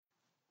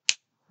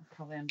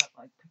probably end up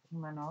like picking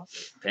my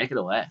nose. Pick it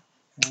away.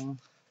 Yeah.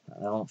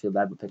 I don't feel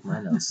bad about picking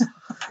my nose.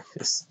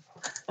 This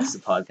is a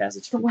podcast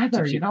that The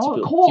weather, you know,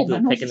 people, cold.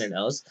 people picking their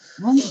nose.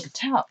 Runs like a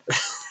tap.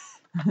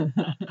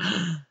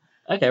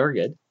 Okay, we're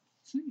good.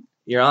 Sweet.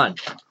 You're on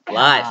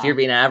live. Yeah. Fear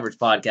Being Average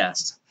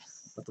podcast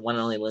with the one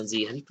and only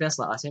Lindsay. How do you pronounce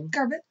the last name?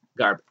 Garbit.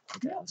 Garb.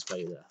 Okay, Yeah. let's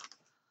play the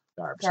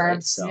Garbs. Garbs,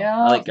 Right? So yeah,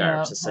 I like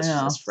yeah, Garbs. I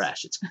know. It's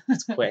fresh. It's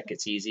quick.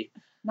 It's easy.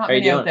 Not How you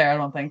many out doing? there, I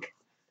don't think.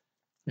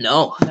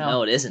 No,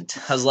 No. it isn't.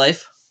 How's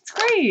life? It's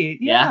great.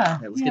 Yeah.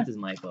 Let's get this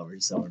mic over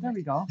just Oh, over there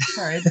me. we go.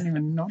 Sorry, I didn't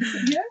even notice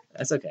it here.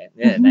 That's okay.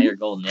 Yeah, now you're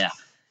golden. Yeah.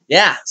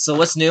 Yeah. So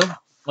what's new?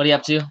 What are you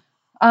up to?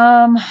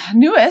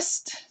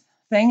 Newest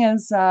thing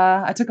is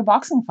I took a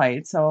boxing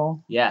fight.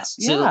 So Yes.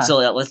 Yeah. So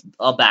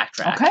I'll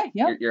backtrack. Okay,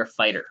 yeah. You're a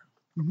fighter.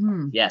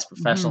 mhm. Yes,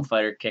 professional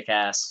fighter,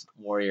 kick-ass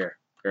warrior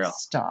girl.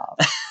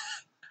 Stop.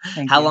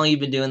 Thank How you. long you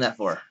been doing that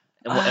for?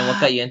 And what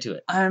got you into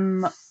it?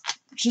 I'm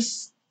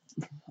just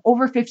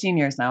over 15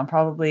 years now,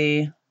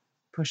 probably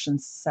pushing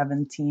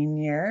 17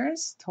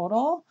 years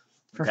total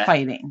for Okay.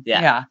 fighting.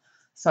 Yeah.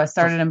 So I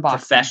started in boxing.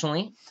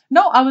 Professionally?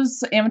 No, I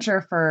was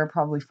amateur for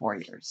probably 4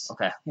 years.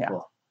 Okay. Yeah.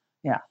 Cool.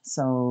 Yeah.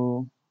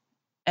 So,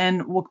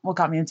 and what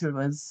got me into it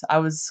was I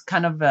was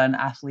kind of an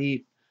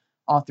athlete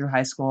all through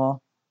high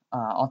school,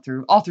 all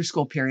through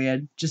school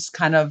period. Just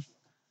kind of,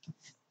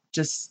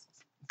 just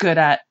good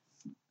at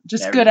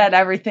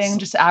everything.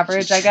 Just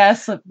average, I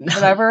guess.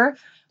 Whatever.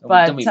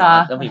 But don't be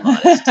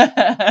modest.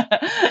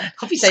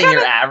 Don't be saying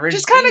you're average.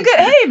 Just kind of good.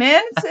 Hey,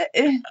 man,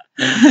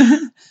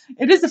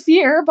 it is a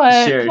fear,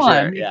 but Sure, come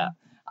on. yeah.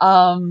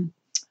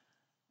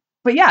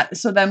 But yeah,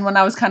 so then when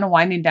I was kind of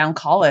winding down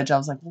college, I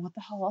was like, well, what the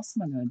hell else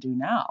am I going to do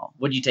now?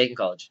 What did you take in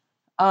college?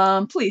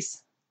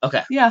 Police.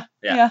 Okay. Yeah.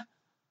 Yeah.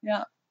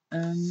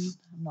 And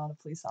I'm not a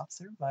police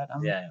officer, but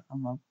I'm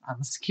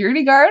a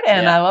security guard,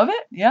 and Yeah. I love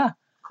it. Yeah.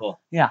 Cool.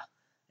 Yeah.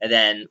 And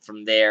then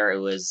from there, it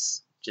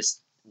was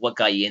just what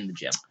got you in the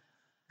gym?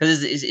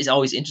 Because it's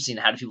always interesting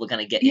how do people kind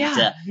of get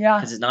into,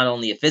 because it's not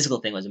only a physical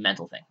thing, it was a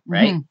mental thing,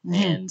 right? Mhm.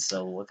 And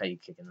so what got you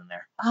kicking in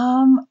there?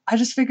 I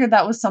just figured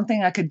that was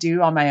something I could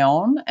do on my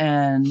own,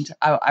 and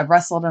I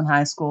wrestled in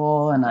high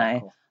school, and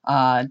Cool.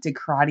 I did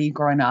karate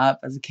growing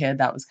up as a kid.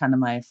 That was kind of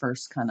my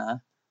first kind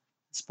of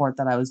sport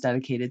that I was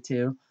dedicated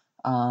to.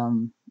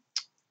 And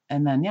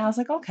then I was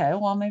like, okay,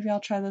 well maybe I'll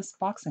try this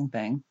boxing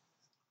thing.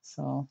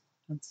 So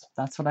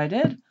that's what I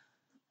did,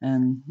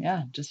 and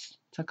just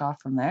took off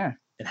from there.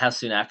 And how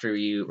soon after were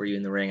you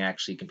in the ring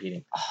actually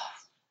competing?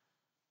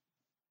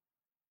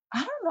 I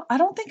don't know. I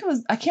don't think it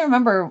was. I can't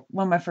remember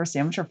when my first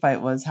amateur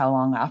fight was. How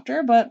long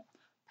after? But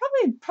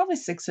probably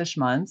 6-ish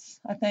months.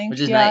 I think.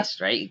 Which is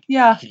nice, right?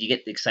 Yeah. Because you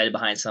get excited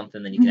behind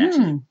something, then you can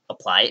actually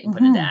apply it and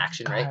put it into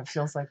action, God, right? It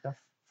feels like a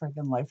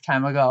freaking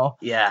lifetime ago.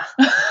 Yeah,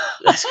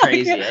 that's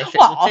crazy. Eh?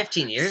 Well,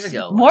 15 years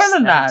ago. More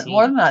than that. 17.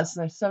 More than that.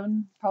 So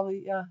 15,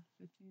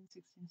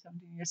 16,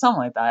 17 years,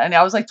 something like that. And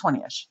I was like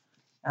 20-ish.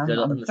 I'm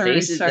The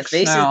 36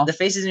 face now.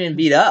 isn't even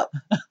beat up.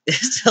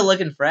 It's still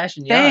looking fresh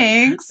and young.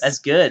 Thanks. That's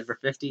good for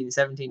 15,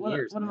 17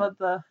 years. What man. about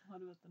the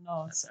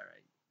nose? That's all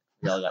right.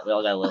 We all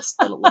got a little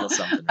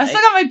something. I Right? still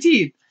got my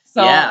teeth,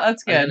 so yeah,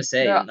 that's good. I was gonna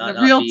say They're not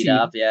real beat teeth.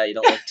 up. Yeah, you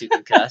don't look too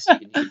concussed.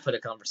 You can put a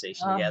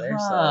conversation together.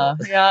 So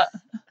Yeah.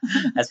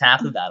 that's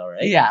half the battle,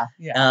 right? Yeah.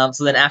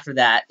 So then after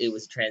that, it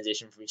was a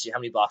transition from you. How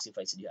many boxing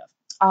fights did you have?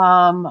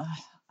 I'm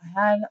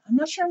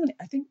not sure how many.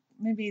 I think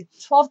maybe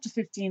 12 to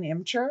 15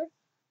 amateur,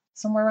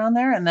 somewhere around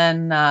there, and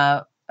then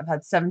I've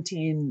had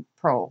 17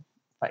 pro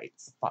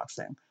fights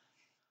boxing.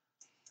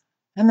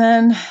 And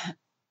then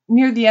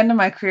near the end of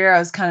my career, I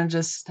was kind of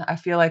just, I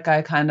feel like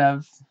I kind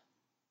of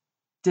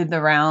did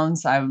the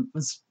rounds. I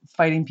was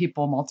fighting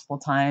people multiple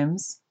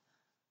times,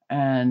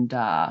 and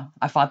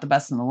I fought the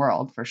best in the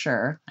world for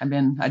sure.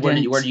 Where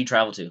did you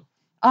travel to?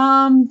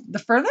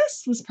 The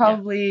furthest was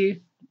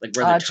probably like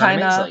where the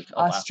China, like,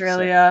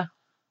 Australia,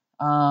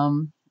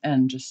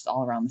 and just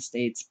all around the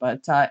States.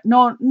 But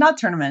no, not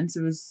tournaments.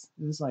 It was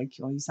like,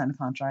 you sign a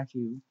contract,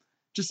 you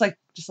just like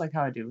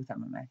how I do with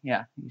MMA.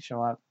 Yeah, you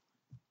show up.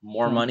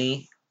 More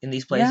money in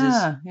these places?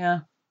 Yeah.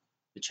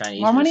 The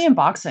Chinese more money in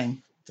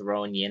boxing.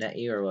 Throwing yen at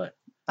you or what?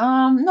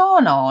 No,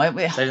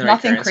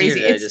 nothing crazy.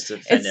 It's just to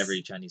offend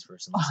every Chinese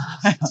person.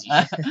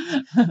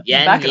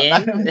 Yen. Back it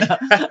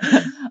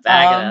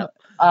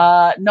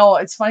up. No,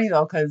 it's funny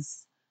though,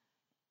 because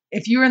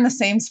if you were in the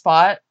same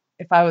spot,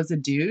 if I was a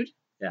dude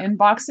in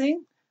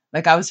boxing,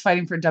 like I was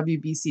fighting for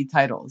WBC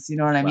titles, you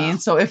know what I mean?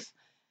 So if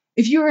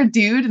you were a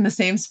dude in the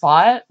same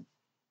spot,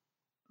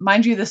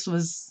 mind you, this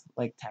was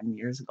like 10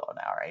 years ago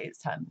now, right?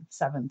 10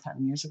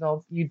 years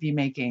ago, you'd be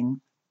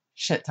making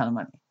shit ton of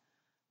money.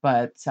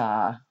 But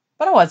I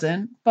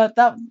wasn't. But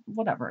that,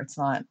 whatever. It's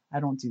not, I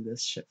don't do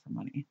this shit for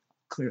money,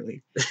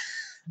 clearly.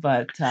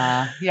 But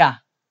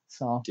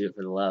so. Do it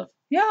for the love.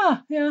 Yeah.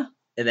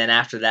 And then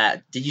after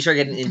that, did you start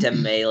getting into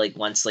MMA like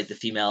once like the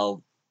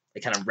female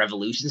kind of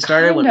revolution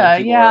started? When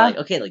people were like,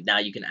 okay, like now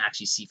you can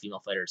actually see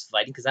female fighters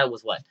fighting? Because that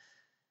was what?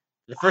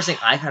 The first thing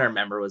I kind of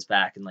remember was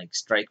back in like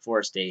Strike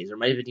Force days, or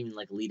might have been even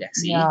like Elite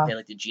XC. They had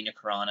like the Gina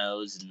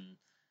Carano's and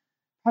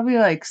probably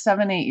like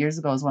 7-8 years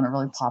ago is when it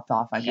really popped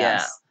off, I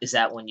guess. Is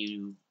that when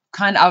you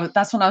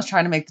that's when I was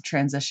trying to make the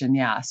transition.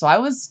 Yeah. So I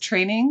was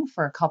training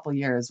for a couple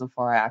years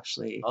before I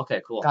actually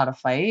got a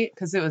fight,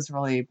 because it was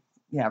really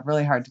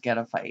hard to get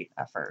a fight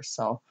at first.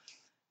 So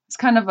it's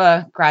kind of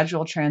a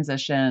gradual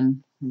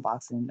transition from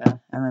boxing to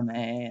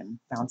MMA and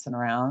bouncing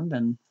around,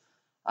 and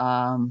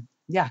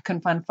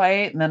couldn't find a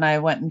fight. And then I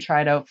went and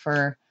tried out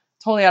for,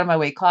 totally out of my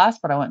weight class,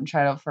 but I went and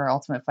tried out for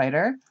Ultimate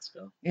Fighter. Let's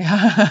go.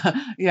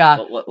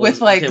 Yeah.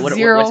 What's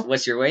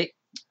your weight?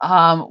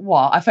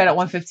 Well, I fight at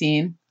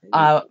 115.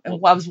 I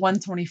was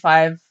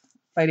 125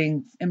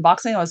 fighting in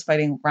boxing. I was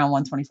fighting around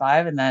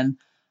 125, and then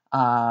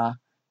I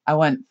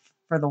went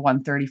for the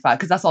 135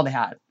 because that's all they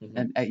had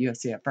at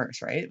UFC at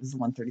first, right? It was the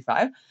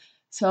 135.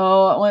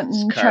 So I went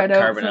and tried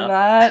out for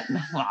that.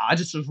 Well, I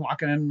just was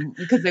walking in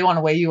because they want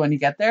to weigh you when you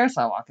get there.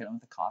 So I walk in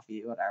with a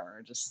coffee,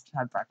 whatever, just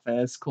had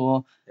breakfast.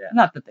 Cool. Yeah.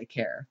 Not that they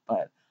care,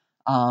 but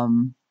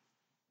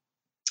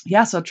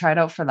so tried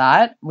out for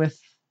that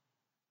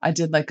I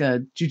did like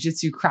a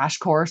jiu-jitsu crash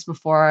course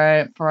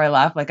before I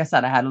left. Like I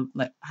said, I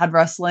had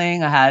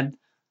wrestling. I had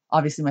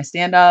obviously my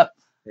stand-up,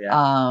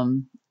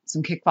 some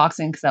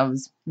kickboxing because I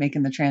was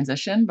making the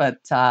transition. But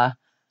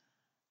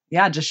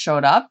just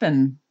showed up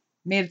and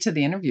made it to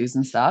the interviews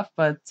and stuff.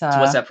 But so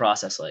what's that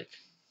process like?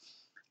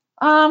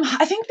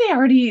 I think they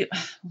already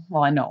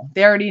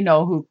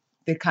know who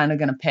they're kind of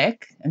going to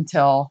pick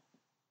until.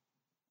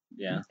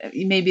 Yeah,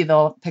 maybe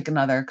they'll pick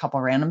another couple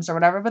randoms or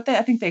whatever, but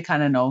I think they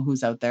kind of know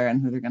who's out there and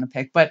who they're going to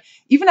pick. But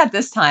even at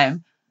this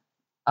time,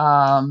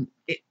 if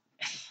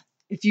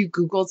you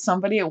Googled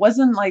somebody, there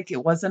wasn't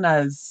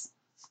as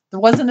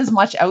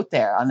much out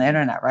there on the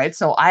internet, right?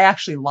 So I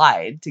actually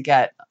lied to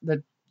get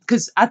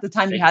because at the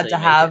time you had to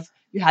have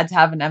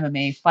an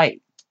MMA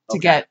fight to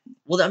get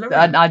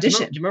an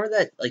audition. Do you remember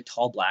that like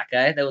tall black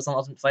guy that was on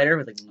Ultimate Fighter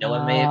with like no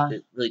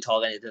MMA, really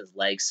tall guy with his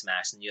legs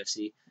smashed in the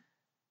UFC?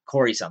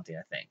 Corey something,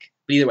 I think.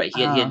 But either way,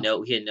 he had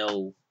no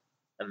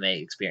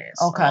MMA experience.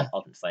 Okay.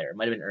 Ultimate Fighter. It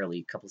might have been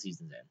early, couple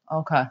seasons in.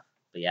 Okay.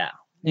 But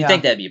you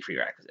think that'd be a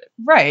prerequisite,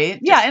 right?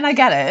 Yeah, and I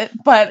get it,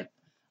 but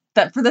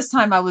that for this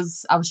time I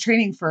was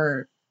training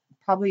for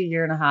probably a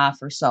year and a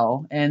half or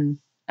so in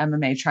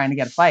MMA trying to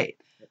get a fight.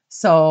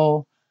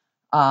 So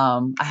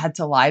I had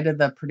to lie to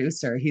the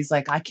producer. He's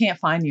like, I can't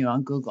find you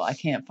on Google. I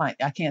can't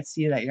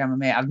see that you're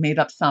MMA. I've made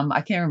up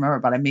I can't remember,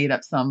 but I made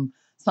up some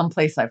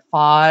place I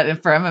fought,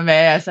 and for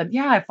MMA I said,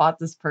 I fought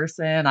this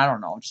person. I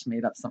don't know, just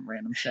made up some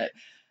random shit.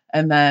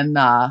 And then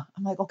I'm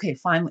like, okay,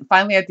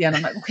 finally at the end,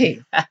 I'm like,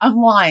 okay, I'm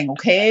lying.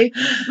 Okay,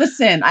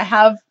 listen, I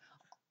have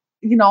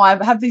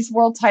these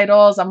world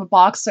titles. I'm a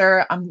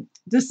boxer.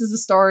 This is the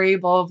story,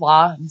 blah, blah,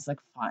 blah. And he's like,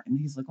 fine. And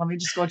he's like, let me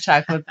just go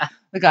check with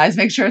the guys,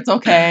 make sure it's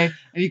okay.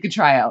 And you can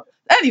try out.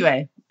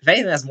 Anyway. If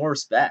anything, that's more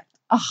respect.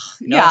 I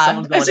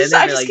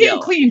just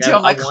came clean too.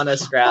 I'm like,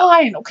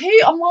 fine, okay,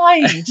 I'm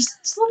lying.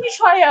 just let me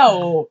try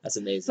out. That's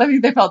amazing. So I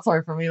think they felt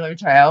sorry for me. Let me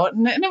try out,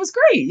 and it was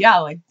great.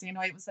 Yeah, like Dana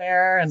White was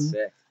there, and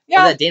Dana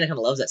kind of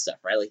loves that stuff,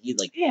 right? Like he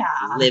live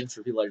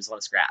for people that just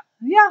want to scrap.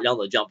 Yeah,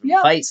 they'll jump in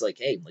fights. Like,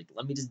 hey, like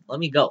let me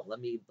go,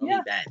 let me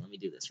bang, let me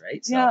do this,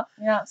 right? So,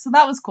 yeah. So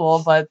that was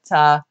cool, but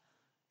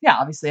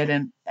obviously I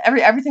didn't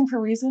everything for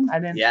a reason. I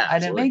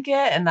didn't make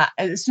it, and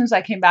as soon as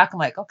I came back, I'm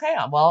like, okay,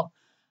 well,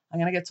 I'm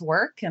going to get to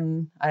work.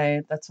 And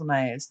that's when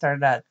I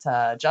started at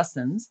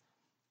Justin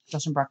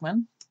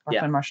Bruckman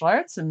Martial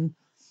Arts, and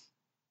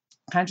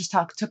kind of just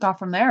took off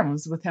from there and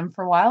was with him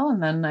for a while.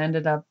 And then I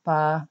ended up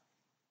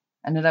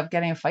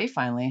getting a fight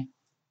finally.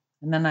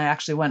 And then I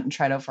actually went and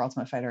tried out for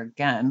Ultimate Fighter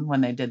again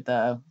when they did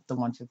the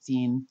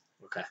 115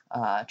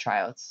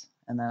 tryouts.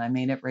 And then I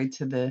made it right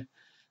to the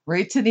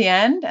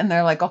end. And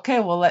they're like, okay,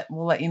 we'll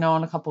let you know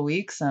in a couple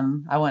weeks.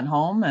 And I went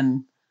home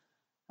and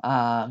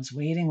I was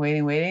waiting,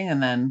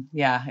 and then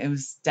it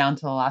was down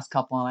to the last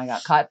couple, and I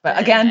got cut. But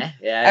again,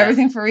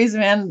 everything for a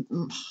reason, man.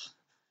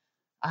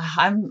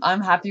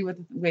 I'm happy with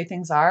the way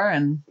things are,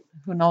 and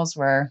who knows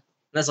where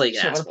that's all you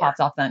can ask for.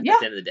 Popped off then. At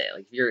the end of the day,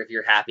 like if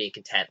you're happy and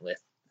content with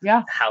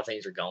how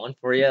things are going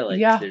for you, like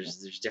there's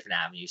different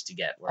avenues to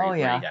get where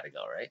you got to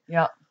go, right?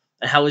 Yeah.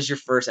 And how was your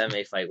first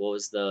MMA fight? What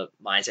was the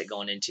mindset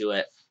going into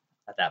it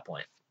at that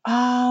point?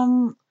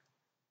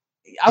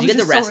 You get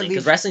the wrestling,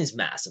 because wrestling's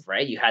massive,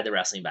 right? You had the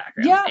wrestling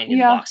background and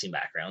your boxing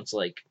background, so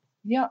like.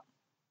 Yeah,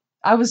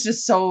 I was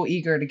just so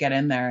eager to get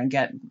in there and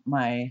get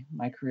my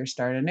career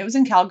started, and it was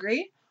in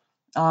Calgary,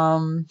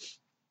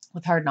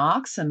 with Hard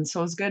Knocks, and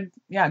so it was good.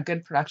 Yeah,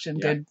 good production,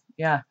 good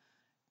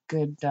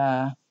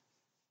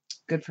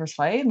first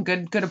fight, and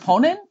good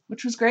opponent,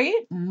 which was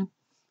great. And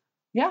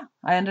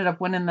I ended up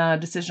winning the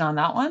decision on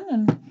that one,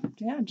 and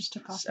just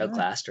took off.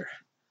 Outclassed her.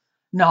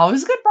 No, it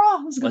was a good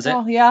brawl. It was a good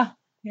brawl.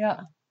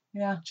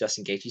 Yeah.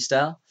 Justin Gaethje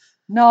style?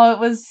 No, it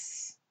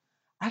was.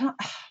 I don't.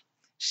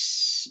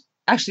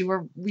 Actually,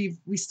 we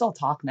still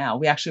talk now.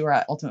 We actually were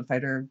at Ultimate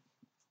Fighter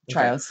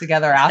tryouts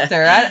together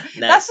after. Nice.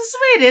 That's just the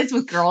way it is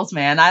with girls,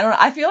 man.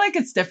 I feel like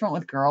it's different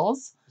with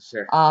girls.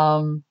 Sure.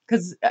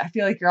 Because I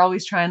feel like you're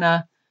always trying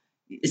to.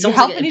 You're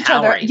helping each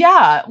other.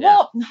 Yeah.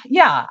 Well,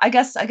 yeah. I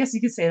guess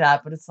you could say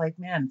that, but it's like,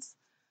 man,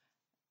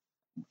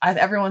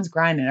 everyone's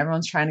grinding.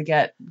 Everyone's trying to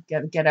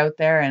get out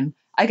there, and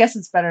I guess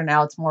it's better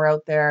now. It's more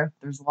out there.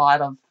 There's a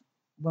lot of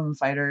women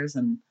fighters,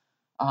 and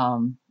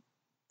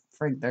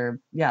they're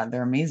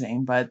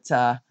amazing. But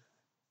I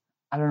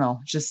don't know.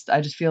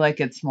 I just feel like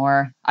it's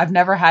more. I've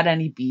never had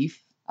any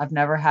beef. I've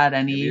never had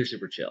any. You're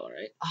super chill,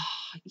 right?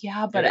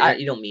 Yeah, but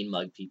you don't mean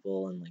mug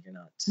people, and like you're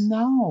not.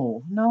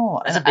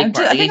 No. That's a big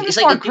part. I think I'm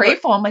just more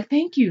grateful. I'm like,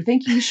 thank you.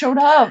 You showed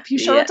up. You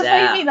showed up to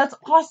fight me. That's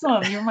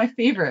awesome. You're my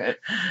favorite.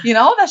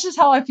 That's just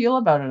how I feel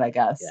about it, I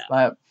guess. Yeah.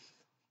 But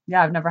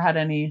yeah, I've never had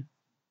any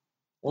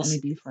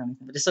beef or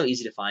anything. But it's so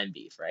easy to find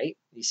beef, right?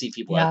 You see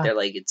people out there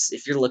like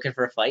if you're looking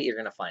for a fight, you're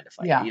gonna find a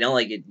fight. Yeah.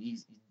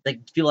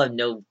 People have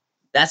no.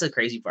 That's the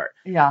crazy part.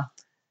 Yeah.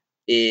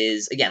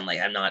 Is again like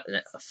I'm not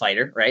a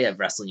fighter, right? I've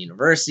wrestled in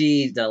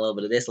university, done a little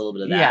bit of this, a little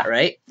bit of that,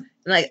 right?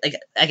 And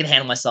I can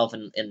handle myself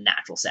in a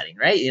natural setting,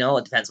 right?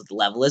 It depends what the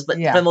level is, but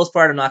for the most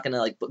part, I'm not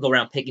gonna go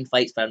around picking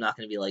fights, but I'm not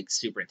gonna be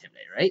super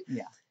intimidated, right?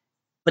 Yeah.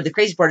 But the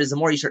crazy part is the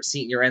more you start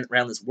seeing you're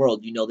around this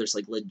world, there's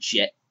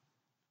legit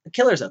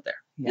killers out there.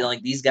 Yeah.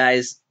 These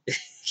guys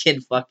can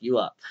fuck you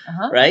up,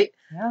 uh-huh. right?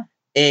 Yeah.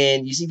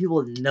 And you see people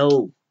with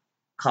no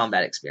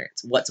combat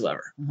experience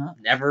whatsoever,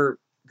 never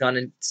gone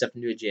and stepped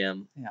into a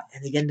gym,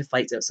 and they get into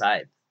fights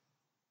outside.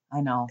 I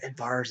know. And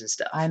bars and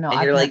stuff. I know.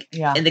 And you're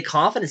and the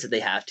confidence that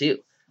they have too.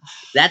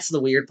 That's the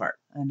weird part.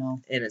 I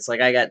know. And it's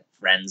I got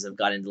friends who've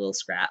got into little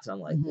scraps. I'm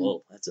like,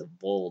 whoa, that's a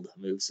bold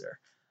move, sir.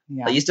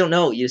 Yeah. But you just don't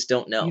know. You just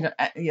don't know.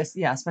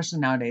 Especially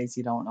nowadays,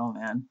 you don't know,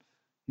 man.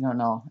 You don't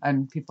know.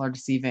 And people are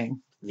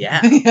deceiving.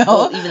 Yeah.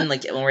 Well, even when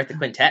we're at the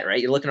quintet,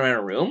 right? You're looking around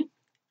a room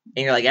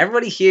and you're like,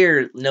 everybody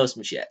here knows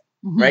some shit.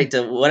 Right,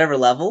 to whatever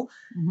level,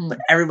 but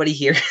everybody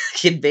here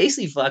can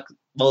basically fuck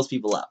most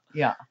people up.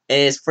 Yeah,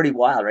 and it's pretty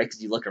wild, right?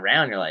 Because you look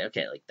around, you're like,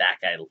 okay, that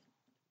guy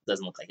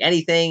doesn't look like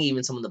anything.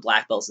 Even some of the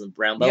black belts and the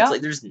brown belts,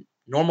 there's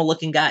normal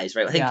looking guys,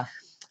 right? I think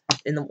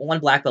in the one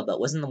black belt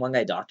wasn't the one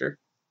guy doctor.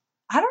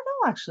 I don't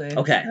know actually.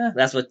 Okay,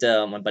 that's what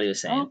my buddy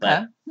was saying. Okay.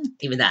 But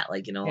even that,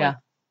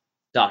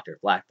 doctor,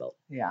 black belt,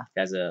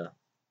 guy's a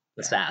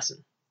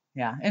assassin.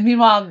 Yeah, and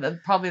meanwhile,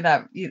 probably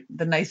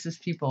the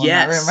nicest people in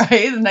that room,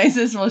 right? The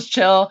nicest, most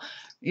chill.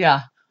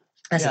 Yeah,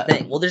 that's the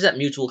thing. Well, there's that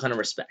mutual kind of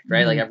respect,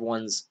 right? Like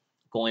everyone's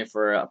going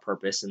for a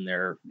purpose, and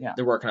they're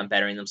working on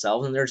bettering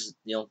themselves, and they're just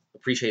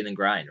appreciating the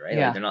grind, right?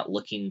 Yeah. Like they're not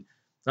looking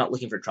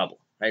for trouble,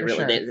 right?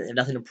 Really, they have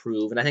nothing to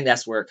prove, and I think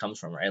that's where it comes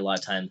from, right? A lot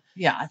of time.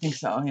 Yeah, I think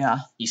so.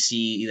 Yeah. You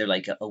see either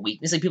a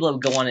weakness, like people that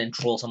would go on and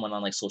troll someone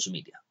on social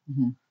media.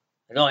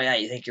 Like, oh yeah,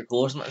 you think you're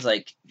cool or something? It's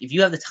like if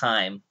you have the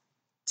time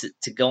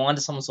to go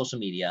onto someone's social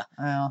media,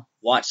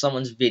 watch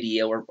someone's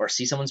video or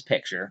see someone's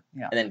picture,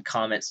 and then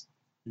comment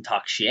and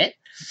talk shit.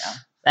 Yeah.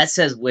 That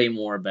says way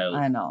more about.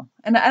 I know,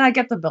 and I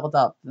get the build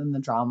up and the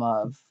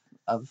drama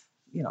of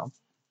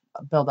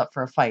build up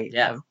for a fight.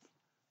 Yeah.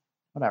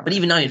 Whatever. But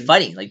even not even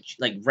fighting, like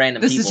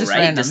random people, right?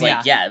 Random,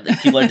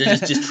 just people are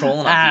just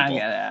trolling on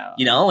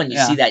people. And you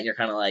see that and you're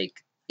kind of like.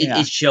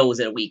 It shows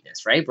a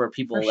weakness, right? Where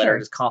people that are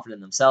just confident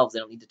in themselves, they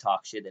don't need to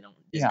talk shit. They don't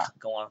just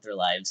go on with their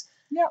lives.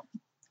 Yeah.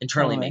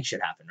 Internally make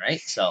shit happen, right?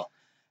 So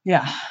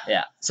yeah.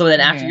 So then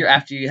after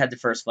you had the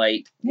first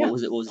fight, what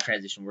was the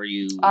transition? Were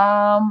you it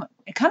kind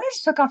of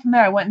just took off from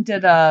there. I went and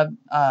did a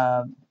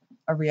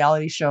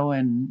reality show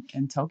in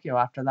Tokyo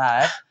after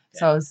that. Okay.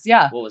 So I was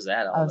What was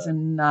that? I was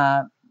in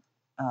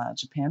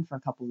Japan for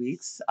a couple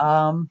weeks.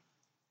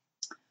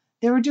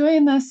 They were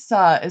doing this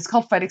it's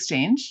called Fight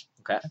Exchange.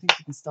 Okay. I think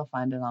you can still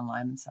find it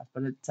online and stuff,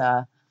 but it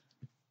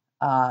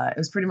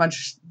was pretty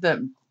much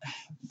the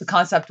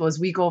concept was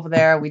we go over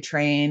there, we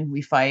train,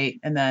 we fight,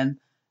 and then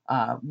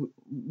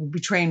we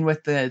train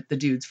with the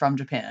dudes from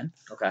Japan.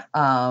 Okay.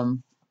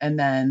 And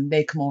then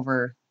they come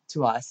over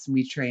to us and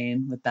we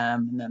train with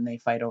them, and then they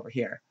fight over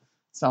here.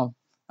 So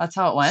that's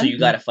how it went. So you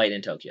got to fight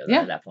in Tokyo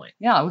at that point.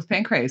 Yeah, with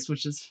Pancrase,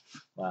 which is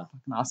fucking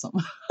awesome.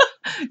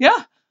 Yeah.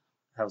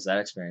 How was that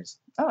experience?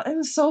 Oh, it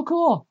was so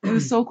cool. It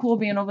was so cool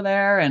being over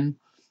there, and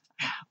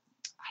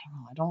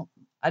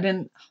I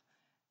didn't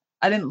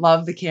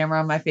love the camera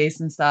on my face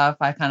and stuff.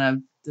 I kind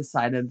of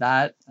decided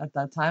that at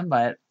that time,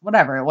 but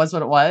whatever, it was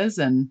what it was.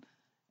 And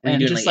were you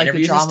doing just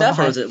interviews and stuff,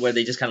 or was it where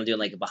they just kind of doing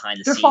behind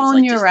the scenes? They're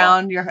following you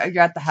around. You're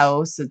at the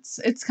house.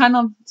 It's kind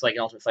of like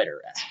an Ultimate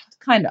Fighter.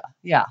 Kind of,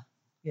 yeah,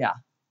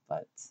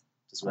 but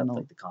just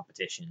with the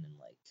competition and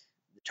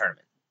the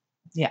tournament.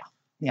 Yeah.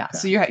 Okay.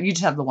 So you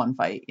just have the one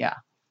fight,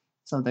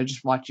 So they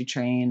just watch you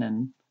train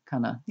and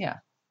kind of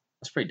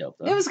That's pretty dope,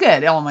 though. It was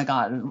good. Oh my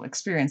god,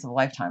 experience of a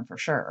lifetime for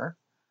sure.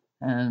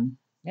 And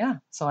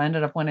so I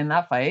ended up winning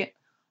that fight.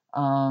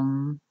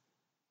 And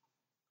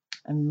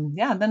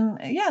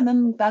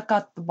then that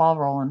got the ball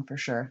rolling for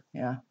sure.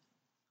 Yeah.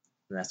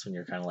 And that's when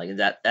you're kind of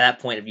at that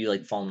point, have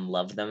you fallen in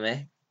love with them,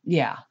 eh?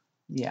 Yeah,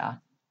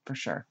 for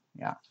sure.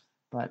 Yeah,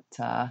 but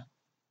I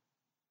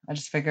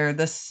just figured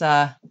this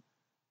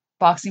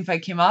boxing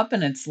fight came up,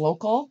 and it's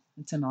local.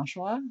 It's in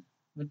Oshawa,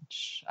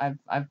 which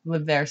I've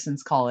lived there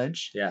since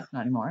college. Yeah.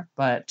 Not anymore,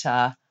 but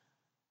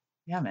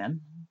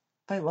man,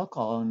 fight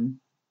local, and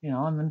I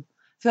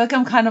feel like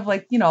I'm kind of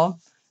the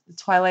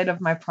twilight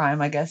of my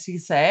prime, I guess you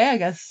could say. I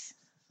guess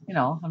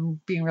I'm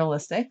being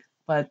realistic,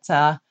 but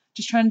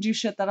just trying to do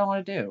shit that I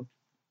want to do.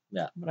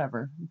 Yeah.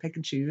 Whatever. Pick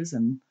and choose,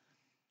 and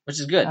which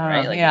is good,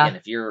 right? Like again,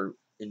 if you're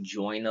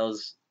enjoying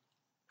those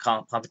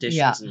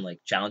competitions and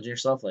like challenging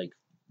yourself, like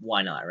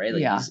why not, right?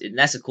 Like and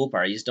that's the cool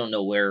part. You just don't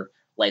know where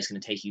life's gonna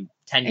take you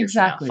 10 years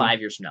from now, 5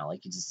 years from now.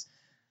 Like you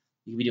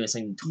could be doing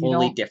something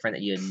totally different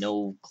that you had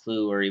no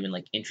clue or even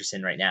like interest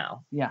in right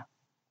now. Yeah.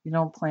 You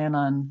don't plan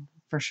on,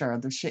 for sure.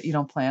 There's shit you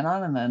don't plan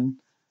on, and then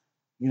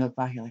you look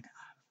back, you're like,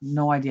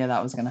 no idea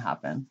that was gonna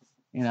happen,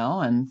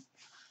 and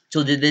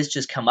so did this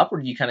just come up, or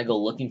did you kind of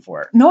go looking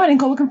for it? No, I didn't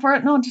go looking for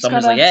it. No, just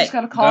got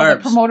to call the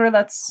promoter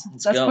that's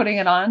putting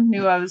it on.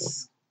 Knew I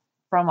was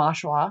from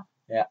Oshawa.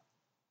 Yeah.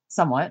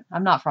 Somewhat.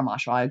 I'm not from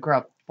Oshawa. I grew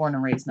up, born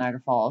and raised Niagara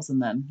Falls, and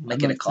then I might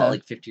get a call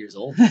like 50 years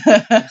old.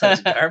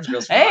 Garbs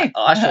girls from Oshawa.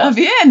 I'm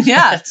in.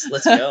 Yeah.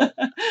 Let's go.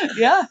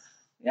 Yeah.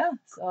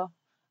 So,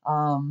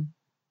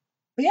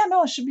 but yeah,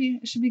 no, it should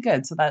be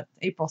good. So that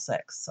April 6th.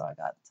 So I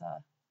got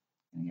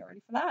gonna get ready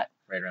for that.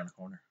 Right around the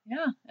corner.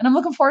 Yeah, and I'm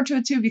looking forward to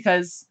it too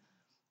because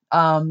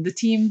the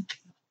team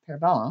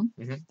Parabellum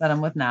that I'm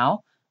with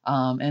now,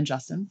 and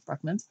Justin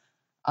Bruckmans,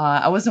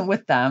 I wasn't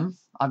with them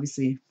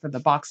obviously for the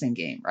boxing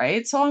game,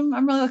 right? So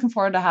I'm really looking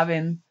forward to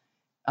having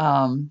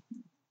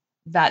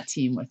that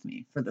team with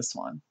me for this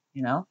one.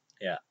 Yeah.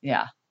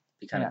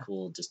 Be kind of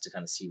cool just to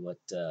kind of see what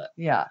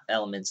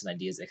elements and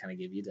ideas they kind of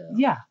give you to.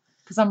 Yeah,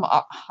 because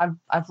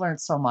I've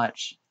learned so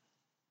much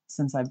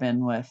since I've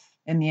been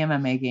in the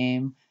MMA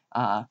game,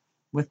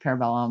 with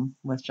Parabellum,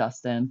 with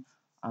Justin.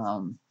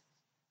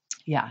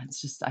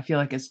 It's just, I feel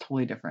like it's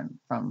totally different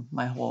from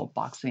my whole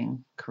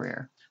boxing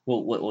career.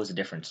 Well, what was the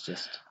difference?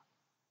 Just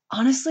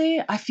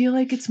honestly, I feel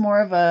like it's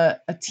more of a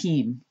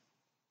team.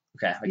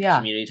 Okay, like a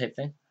community type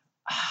thing.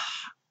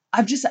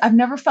 I've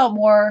never felt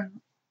more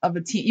of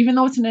a team, even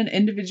though it's an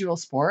individual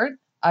sport.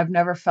 I've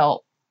never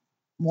felt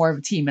more of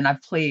a team, and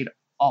I've played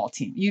all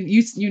team.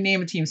 You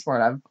name a team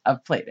sport,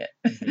 I've played it.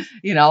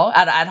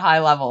 At high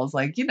levels,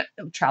 like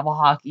travel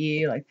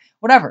hockey, like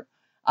whatever.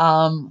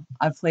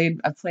 I've played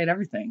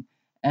everything.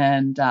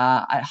 And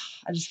I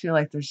just feel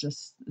like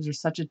there's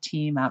such a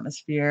team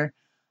atmosphere.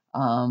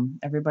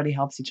 Everybody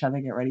helps each other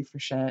get ready for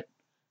shit,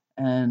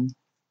 and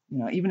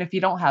even if you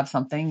don't have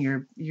something,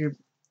 you're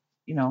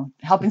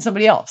helping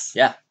somebody else.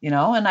 Yeah.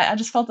 And I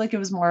just felt like it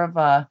was more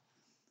of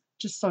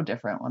just so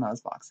different when I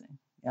was boxing.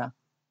 Yeah.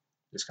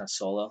 Just kind of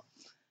solo.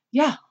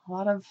 Yeah, a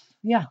lot of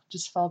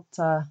just felt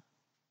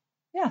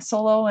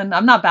solo, and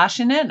I'm not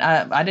bashing it.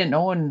 I didn't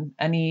know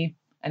any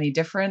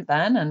different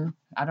then, and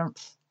I don't.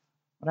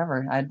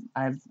 Whatever.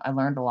 I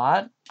learned a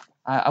lot.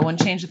 I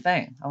wouldn't change a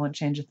thing.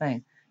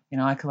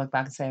 I could look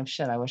back and say, oh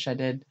shit, I wish I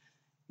did,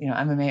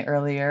 MMA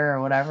earlier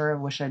or whatever.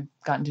 I wish I'd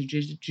gotten to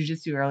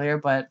jiu-jitsu earlier,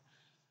 but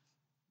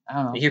I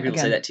don't know. You hear people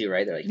say that too,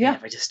 right? They're like,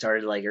 if I just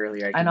started like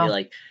earlier, I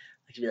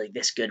could be like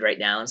this good right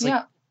now. And it's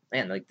like,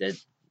 man, like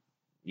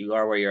you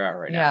are where you're at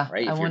right now,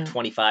 right? If you're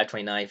 25,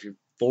 29, if you're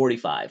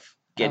 45,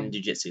 getting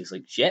jiu-jitsu, it's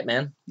like shit,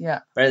 man. Yeah.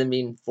 Rather than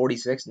being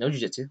 46, no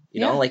jiu-jitsu.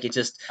 Like it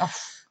just. Oh.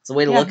 It's a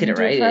way to look at it,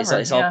 right?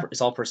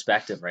 It's all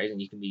perspective, right?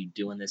 And you can be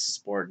doing this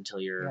sport until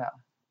you're,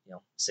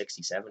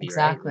 60, 70,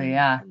 exactly, right?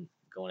 Yeah. And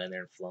going in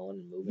there and flowing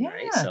and moving,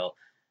 right? So,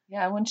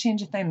 I wouldn't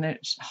change a thing.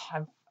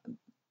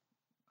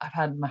 I've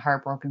had my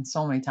heart broken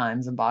so many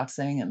times in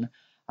boxing, and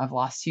I've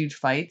lost huge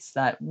fights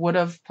that would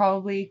have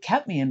probably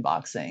kept me in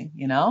boxing,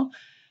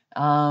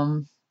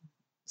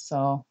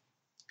 So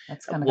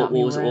that's kind of what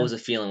was the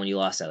feeling when you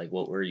lost that? Like,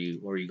 what were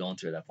you going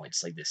through at that point?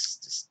 Just like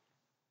this.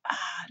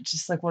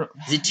 Just like what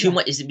is it too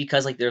much? Is it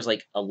because like there's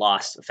like a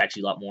loss affects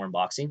you a lot more in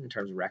boxing in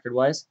terms of record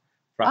wise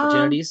for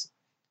opportunities?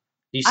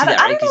 Do you see that? Right?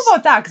 I don't know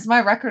about that because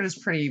my record is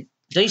pretty.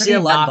 Don't you see a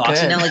lot in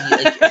boxing now?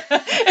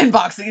 Like in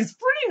boxing, it's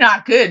pretty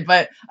not good.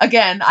 But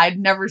again, I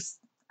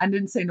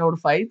didn't say no to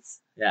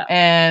fights. Yeah,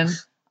 and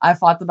I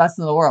fought the best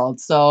in the world.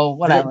 So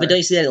whatever. But don't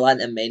you see that a lot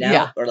in MMA now?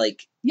 Yeah. Or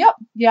like. Yep.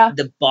 Yeah.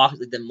 The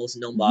most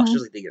known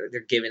boxers, like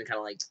they're given kind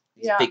of like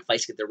these big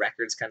fights to get their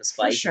records kind of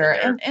spiked. For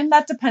sure, and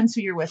that depends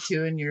who you're with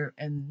too,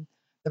 and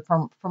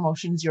the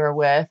promotions you're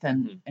with,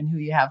 and who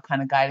you have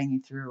kind of guiding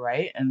you through,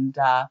 right? And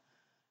I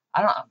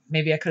don't know,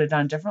 maybe I could have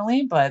done it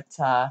differently, but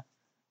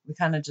we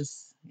kind of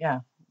just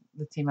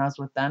the team I was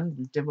with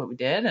then did what we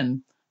did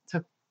and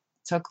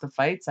took the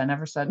fights. I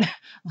never said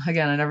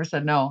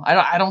no.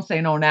 I don't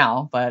say no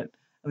now, but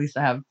at least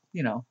I have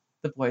the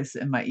voice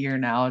in my ear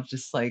now,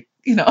 just like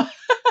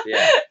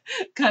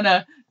kind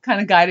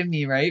of guided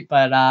me, right?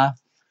 But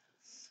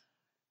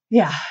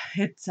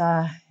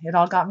it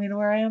all got me to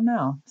where I am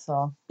now.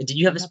 So did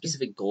you have a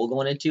specific goal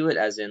going into it,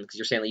 as in, because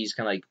you're saying like you just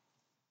kind of like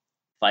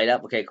fight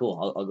up, okay,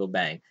 cool, I'll go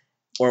bang,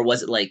 or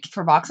was it like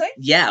for boxing?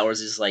 Yeah, or was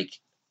it just like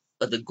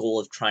the goal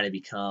of trying to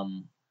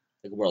become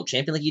like a world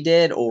champion like you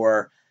did?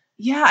 Or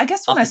I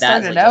guess when I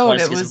started out,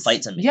 it was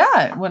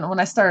when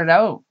I started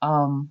out,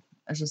 I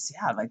was just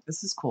like,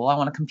 this is cool. I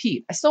want to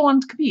compete. I still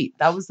wanted to compete.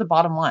 That was the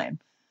bottom line.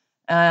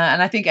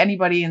 And I think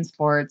anybody in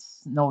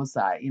sports knows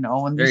that,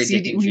 when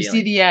you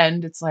see the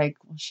end, it's like,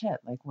 well, shit,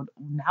 like what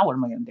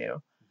am I going to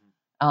do?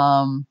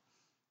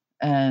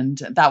 And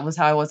that was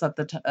how I was at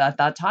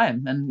that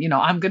time. And,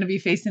 I'm going to be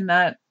facing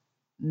that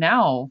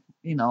now,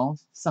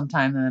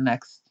 sometime in the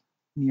next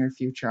near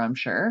future, I'm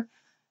sure.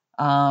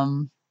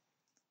 And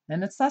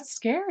that's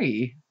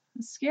scary.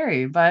 It's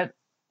scary, but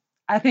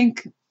I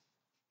think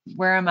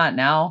where I'm at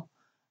now,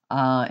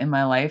 in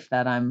my life,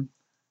 that I'm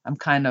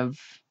kind of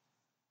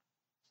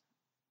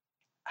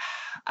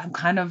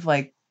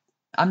like,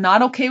 I'm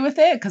not okay with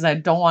it because I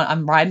feel like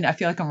I'm riding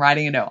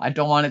it out. I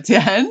don't want it to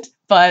end,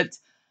 but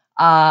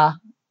I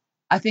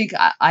think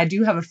I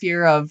do have a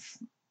fear of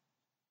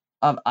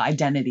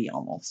identity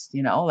almost,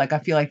 like I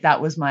feel like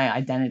that was my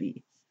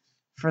identity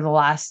for the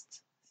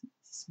last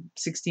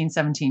 16,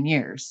 17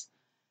 years.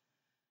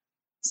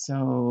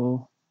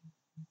 So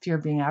fear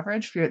of being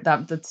average,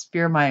 that's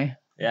fear of my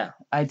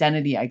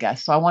identity, I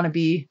guess. So I want to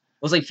be.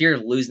 It was like fear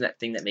of losing that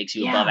thing that makes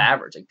you above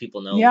average. Like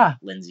people know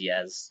Lindsay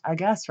as, I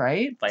guess,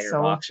 right? Fighter,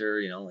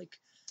 boxer, like.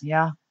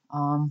 Yeah.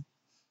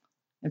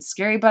 It's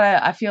scary,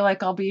 but I feel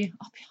like I'll be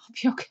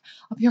okay.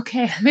 I'll be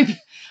okay. Maybe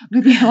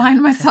I lied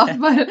to myself,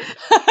 but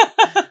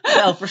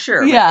no, for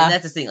sure. Yeah. And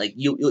that's the thing. Like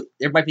you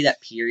there might be that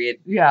period,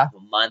 a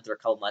month or a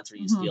couple months where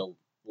you just feel a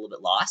little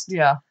bit lost.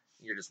 Yeah.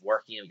 You're just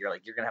working. You're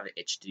like you're gonna have an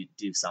itch to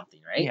do something,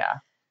 right? Yeah.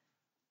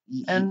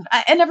 And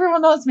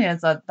everyone knows me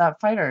as that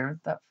fighter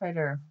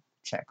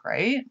chick,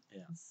 right?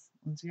 Yeah.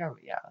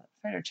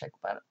 Fighter chick,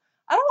 but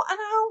I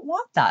don't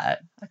want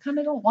that. I kind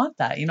of don't want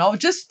that.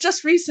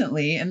 Just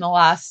recently in the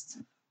last,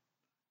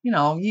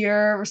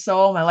 year or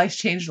so, my life's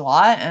changed a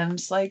lot, and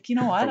it's like, what?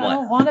 I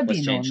don't want to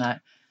be known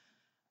that.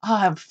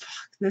 Oh,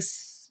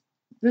 this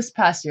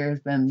past year has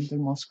been the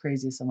most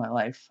craziest of my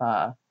life.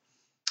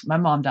 My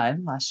mom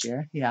died last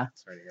year. Yeah.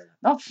 Sorry to hear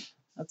that. Oh,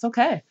 that's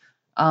okay.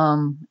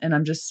 And I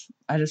just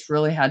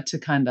really had to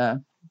kind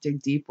of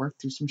dig deep, work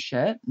through some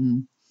shit,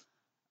 and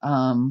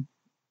I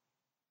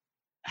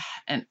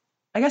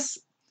guess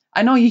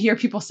I know you hear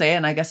people say it,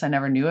 and I guess I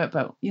never knew it,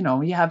 but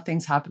you have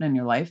things happen in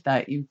your life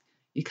that you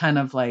kind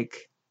of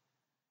like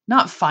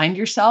not find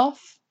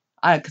yourself.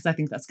 Because I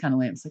think that's kind of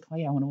lame. It's like, oh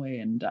yeah, I went away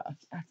and I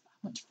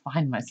went to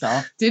find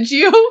myself. Did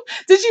you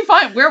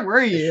find? Where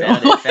were you?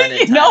 Found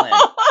it in Thailand.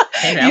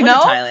 Hey, man, I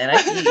went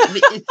to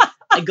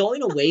Thailand.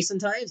 Going away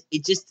sometimes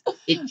it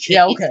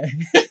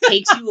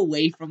takes you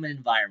away from an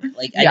environment.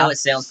 Like I know it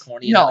sounds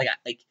corny. No.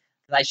 Like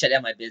I shut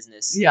down my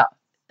business. Yeah.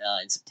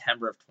 In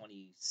September of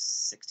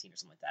 2016 or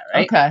something like that,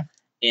 right? Okay.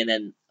 And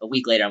then a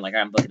week later, I'm like,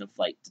 I'm booking a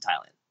flight to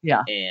Thailand.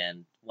 Yeah.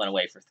 And went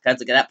away because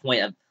like at that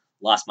point I've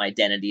lost my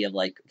identity of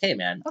like, okay,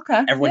 man.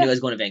 Okay. Everyone knew I was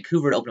going to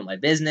Vancouver to open up my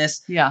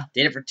business. Yeah.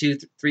 Did it for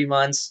 2-3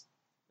 months.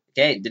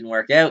 Okay, it didn't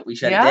work out. We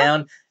shut it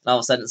down. And all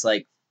of a sudden it's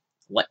like,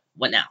 what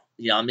now?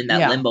 I'm in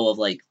that limbo of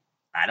like,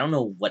 I don't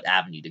know what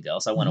avenue to go.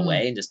 So I went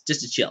away and just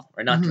to chill,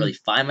 or not to really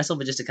find myself,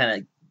 but just to kind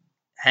of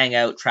hang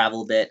out,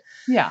 travel a bit.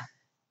 Yeah.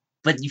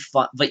 But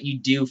you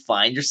do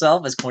find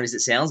yourself, as corny as it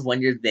sounds,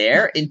 when you're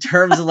there, in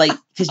terms of like,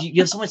 because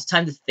you have so much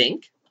time to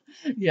think.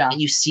 Yeah.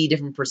 And you see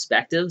different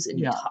perspectives, and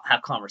you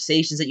have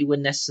conversations that you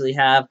wouldn't necessarily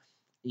have.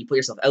 And you put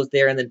yourself out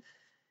there, and then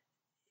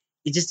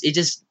it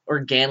just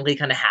organically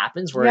kind of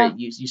happens where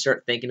you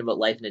start thinking about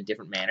life in a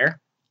different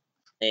manner,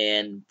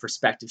 and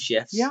perspective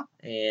shifts. Yeah.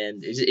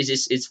 And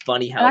it's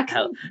funny how I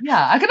can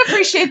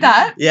appreciate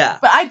that. Yeah.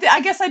 But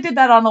I guess I did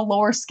that on a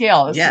lower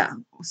scale.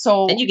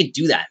 So and you can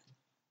do that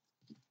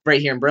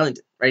right here in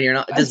Burlington, right here.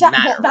 It doesn't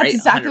matter. That's right?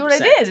 exactly 100%. What I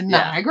did in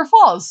Niagara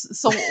Falls.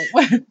 So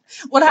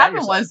what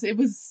happened was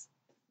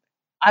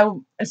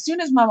as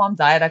soon as my mom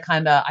died, I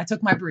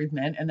took my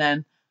bereavement, and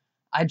then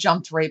I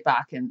jumped right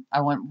back, and I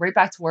went right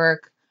back to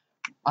work.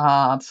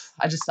 I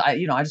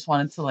just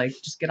wanted to like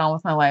just get on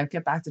with my life,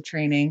 get back to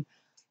training.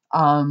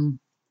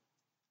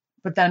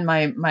 But then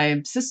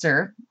my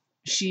sister,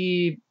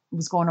 she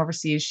was going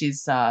overseas.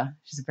 She's a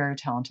very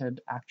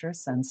talented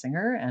actress and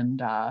singer, and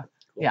cool.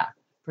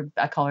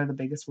 I call her the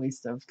biggest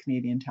waste of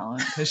Canadian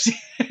talent because she.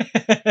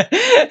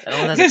 I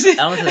don't know if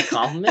that's a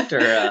compliment or.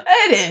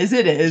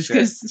 It is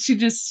because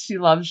she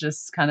loves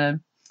just kind of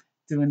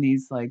doing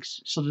these, like,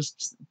 she'll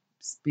just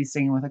be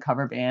singing with a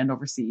cover band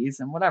overseas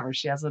and whatever.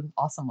 She has an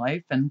awesome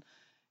life, and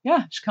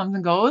she comes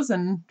and goes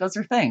and does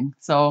her thing.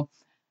 So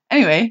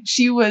anyway,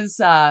 she was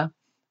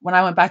when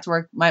I went back to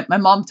work, my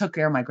mom took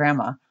care of my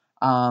grandma.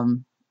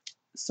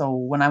 So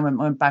when I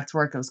went back to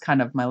work, it was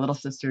kind of my little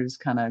sister's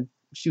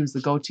she was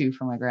the go-to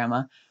for my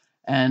grandma.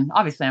 And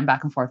obviously I'm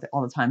back and forth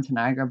all the time to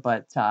Niagara,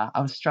 but I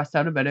was stressed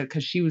out about it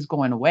because she was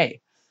going away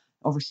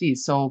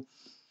overseas. So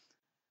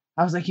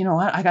I was like, you know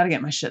what? I got to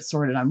get my shit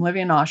sorted. I'm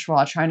living in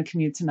Oshawa, trying to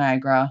commute to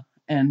Niagara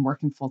and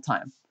working full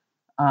time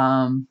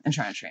and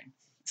trying to train.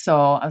 So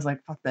I was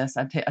like, fuck this.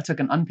 I took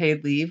an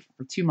unpaid leave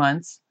for 2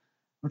 months,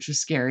 which was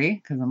scary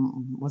because I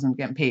wasn't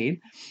getting paid.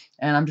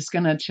 And I'm just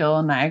going to chill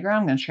in Niagara.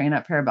 I'm going to train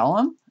at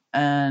Parabellum,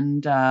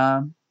 and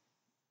I'm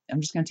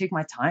just going to take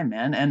my time,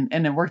 man.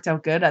 And it worked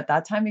out good at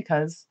that time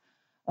because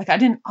like I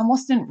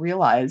almost didn't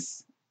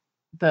realize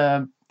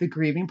the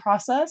grieving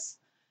process.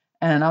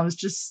 And I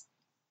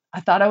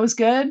thought I was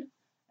good.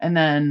 And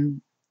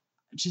then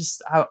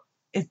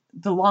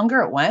the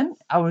longer it went,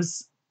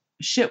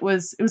 it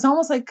was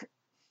almost like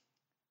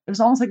it was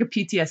almost like a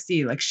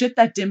PTSD, like shit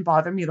that didn't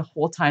bother me the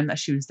whole time that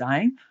she was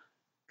dying.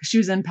 She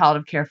was in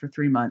palliative care for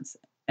 3 months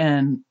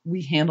and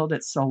we handled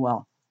it so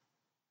well.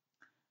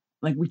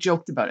 Like we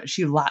joked about it.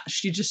 She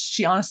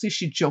honestly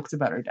joked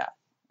about her death.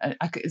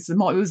 It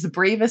was the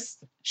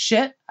bravest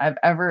shit I've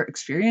ever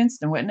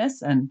experienced and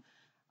witnessed. And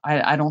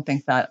I don't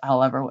think that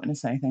I'll ever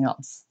witness anything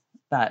else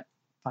that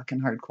fucking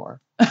hardcore.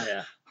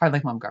 Yeah. Hard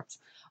like mom grubs.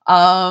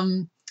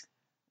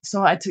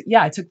 So I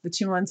took the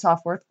 2 months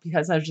off work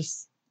because I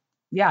just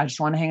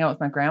want to hang out with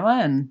my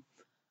grandma. And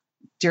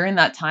during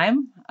that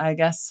time, I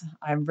guess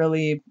I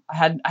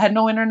had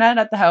no internet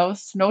at the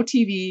house, no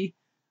TV.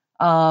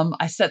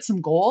 I set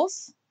some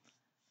goals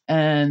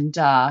and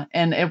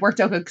it worked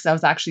out good because I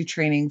was actually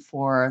training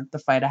for the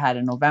fight I had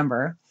in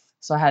November.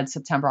 So I had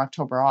September,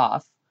 October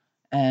off,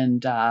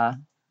 and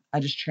I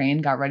just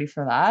trained, got ready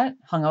for that,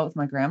 hung out with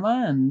my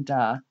grandma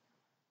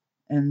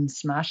and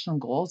smashed some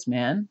goals,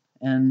 man.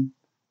 And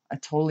I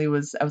totally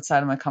was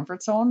outside of my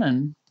comfort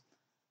zone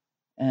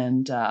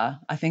and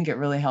I think it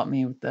really helped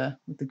me with the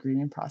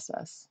grieving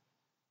process.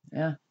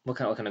 Yeah. What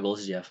kind of goals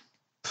did you have?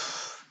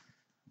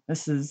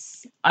 This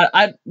is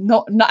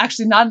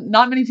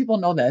not many people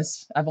know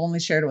this. I've only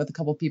shared it with a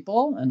couple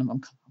people, and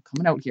I'm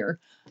coming out here.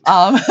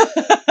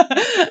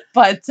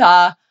 But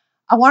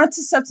I wanted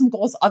to set some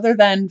goals other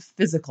than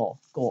physical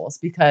goals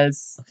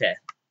because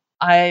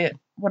I'm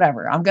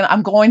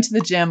going to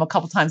the gym a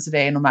couple times a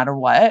day, no matter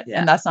what,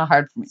 and that's not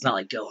hard for me. It's not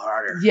like go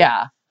harder.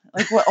 Yeah,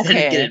 like what?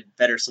 Okay, get a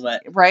better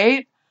sweat,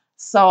 right?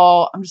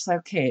 So I'm just like,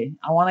 okay,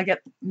 I want to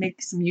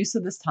make some use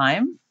of this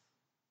time.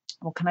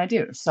 What can I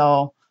do?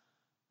 So,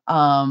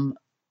 one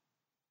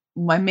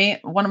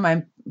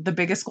of the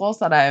biggest goals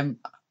that I'm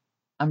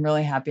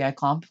really happy I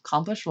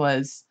accomplished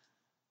was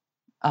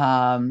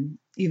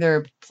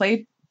either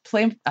play.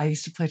 I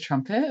used to play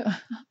trumpet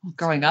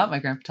growing up. My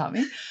grandpa taught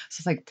me. So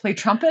it's like play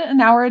trumpet an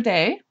hour a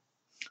day,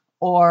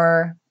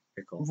 or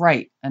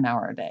write an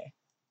hour a day.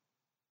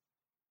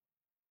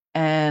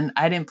 And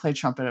I didn't play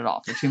trumpet at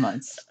all for 2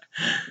 months.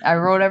 I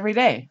wrote every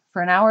day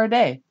for an hour a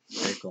day.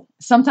 Very cool.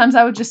 Sometimes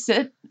I would just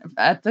sit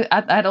I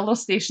had a little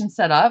station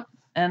set up,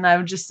 and I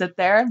would just sit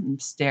there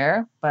and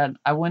stare, but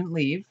I wouldn't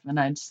leave. And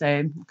I'd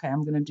say, okay,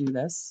 I'm going to do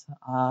this.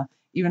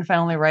 Even if I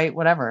only write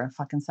whatever, a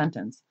fucking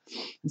sentence.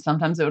 And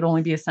sometimes it would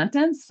only be a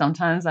sentence.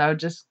 Sometimes I would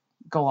just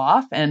go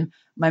off. And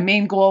my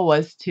main goal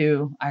was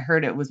I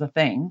heard it was a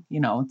thing,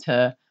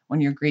 to,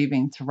 when you're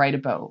grieving, to write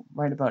about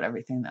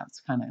everything that's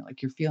kind of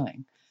like you're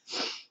feeling.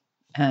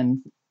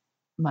 And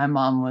my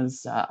mom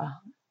was,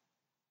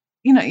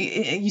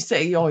 you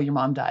say, oh, your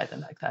mom died,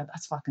 and like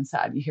that's fucking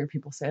sad. You hear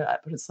people say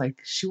that, but it's like,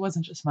 she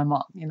wasn't just my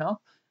mom,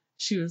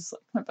 she was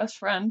like my best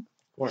friend,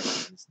 of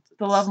course,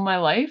 the love of my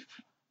life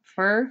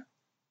for,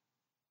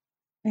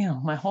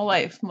 my whole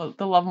life,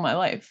 the love of my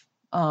life.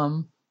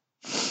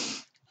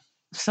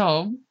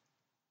 So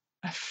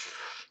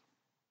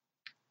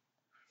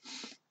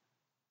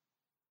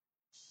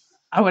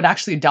I would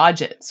actually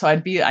dodge it. So I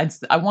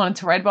wanted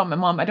to write about my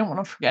mom. I didn't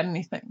want to forget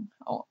anything.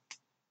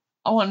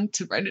 I wanted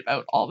to write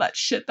about all that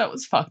shit that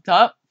was fucked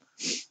up.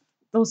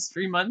 Those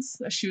 3 months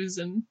that she was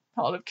in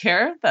palliative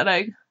care that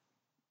I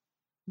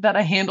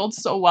handled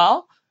so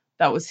well,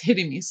 that was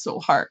hitting me so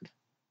hard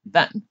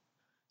then.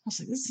 I was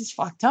like, this is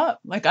fucked up.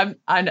 Like I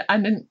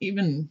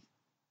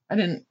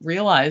didn't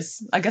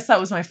realize, I guess that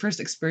was my first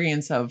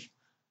experience of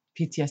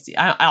PTSD.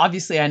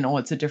 I know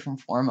it's a different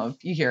form of,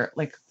 you hear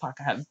like, fuck,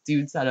 I have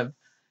dudes that have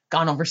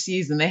gone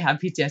overseas and they have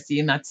PTSD,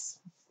 and that's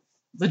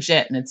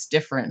legit and it's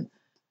different.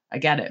 I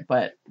get it,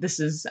 but this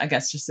is, I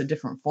guess, just a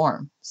different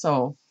form.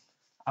 So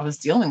I was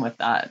dealing with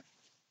that.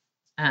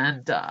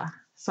 And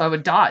so I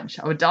would dodge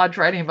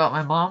writing about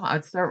my mom. I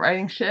would start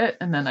writing shit,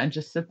 and then I'd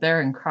just sit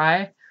there and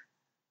cry.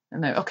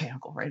 And then, okay, I'll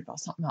go write about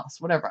something else,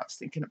 whatever I was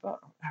thinking about,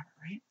 or whatever,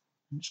 right?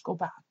 And just go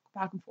back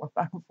and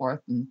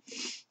forth,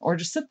 or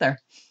just sit there.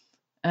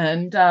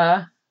 And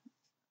after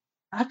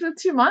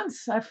 2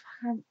 months, I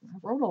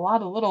wrote a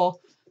lot of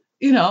little,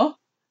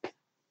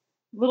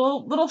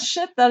 little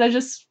shit that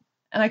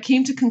I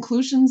came to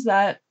conclusions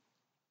that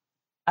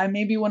I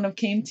maybe wouldn't have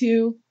came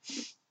to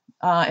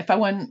if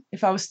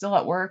I was still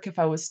at work, if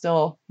I was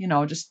still,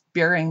 just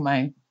burying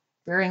my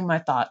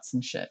thoughts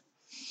and shit.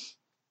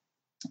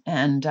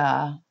 And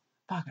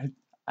fuck,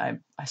 I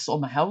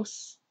sold my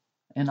house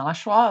in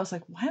Oshawa. I was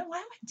like, why am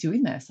I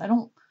doing this?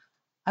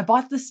 I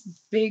bought this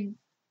big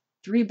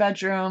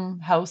 3-bedroom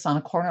house on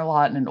a corner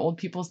lot in an old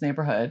people's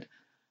neighborhood.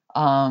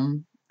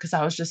 Because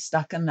I was just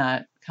stuck in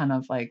that kind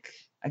of like,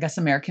 I guess,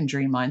 American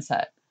dream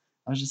mindset.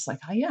 I was just like,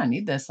 oh yeah, I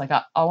need this. Like,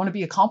 I want to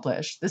be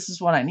accomplished. This is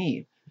what I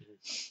need.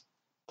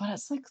 But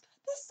it's like,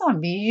 that's not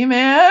me,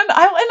 man.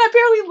 I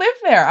barely live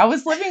there. I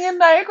was living in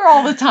Niagara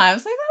all the time.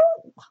 It's like,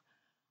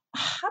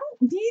 I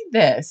don't need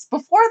this.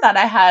 Before that,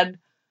 I had...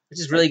 Which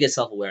is really good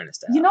self-awareness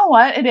to have. You know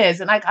what? It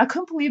is. And I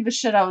couldn't believe the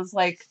shit. I was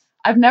like,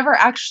 I've never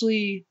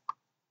actually...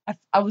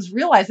 I was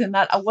realizing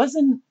that I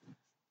wasn't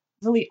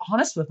really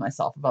honest with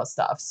myself about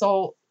stuff.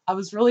 So I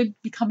was really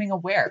becoming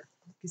aware,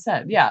 like you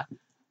said,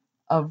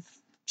 of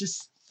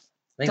just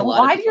don't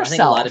lie to yourself. I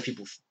think a lot of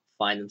people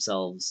find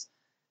themselves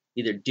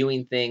either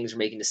doing things or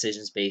making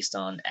decisions based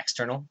on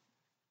external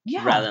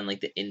rather than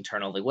like the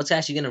internal, like what's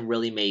actually going to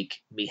really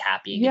make me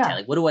happy and content.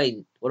 Like what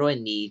do I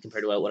need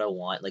compared to what I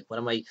want? Like what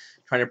am I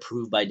trying to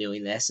prove by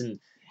doing this? And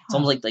it's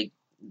almost like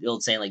the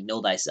old saying, like,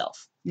 know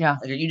thyself.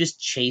 Like, are you just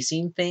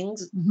chasing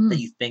things that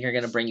you think are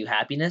going to bring you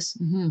happiness?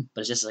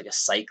 But it's just like a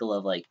cycle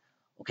of like,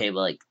 okay,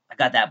 well, like I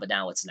got that, but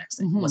now what's the next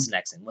thing? What's the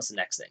next thing? What's the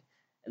next thing?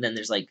 And then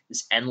there's like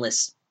this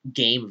endless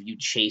game of you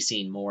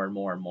chasing more and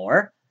more and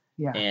more.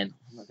 And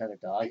oh my god, their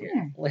dog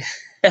here.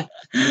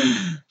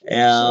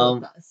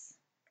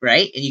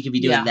 Right? And you can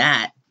be doing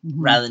that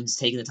rather than just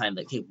taking the time,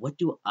 like, hey, what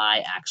do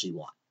I actually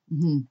want?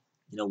 You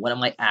know, what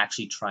am I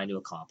actually trying to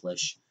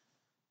accomplish?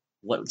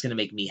 What's going to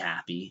make me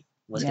happy?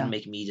 What's going to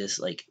make me just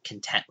like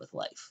content with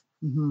life?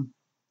 And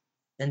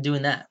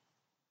doing that.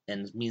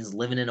 And it means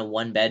living in a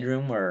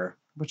 1-bedroom or.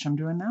 Which I'm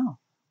doing now.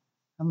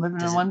 I'm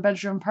living in a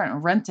 1-bedroom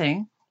apartment,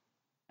 renting.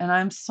 And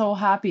I'm so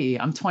happy.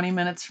 I'm 20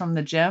 minutes from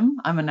the gym.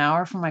 I'm an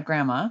hour from my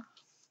grandma.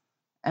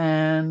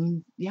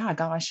 And yeah, I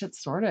got my shit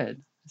sorted.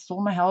 I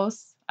sold my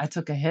house. I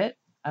took a hit.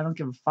 I don't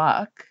give a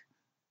fuck.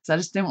 Because I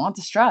just didn't want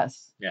the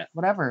stress.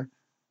 Whatever.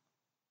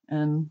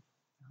 And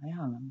yeah,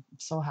 I'm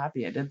so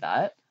happy I did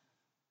that.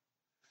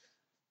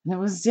 And it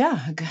was,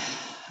 a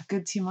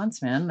good 2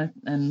 months, man.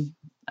 And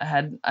I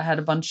had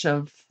a bunch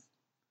of,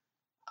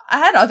 I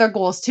had other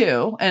goals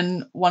too.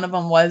 And one of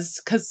them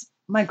was because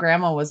my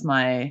grandma was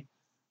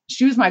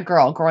she was my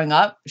girl growing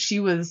up. She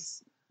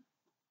was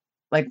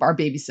like our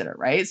babysitter,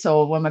 right?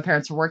 So when my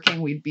parents were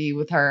working, we'd be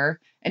with her.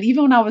 And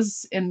even when I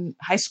was in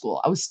high school,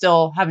 I was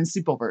still having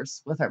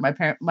sleepovers with her.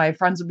 My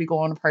friends would be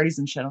going to parties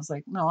and shit. I was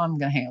like, no, I'm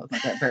gonna hang out with my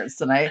grandparents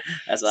tonight.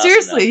 That's awesome.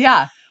 Seriously,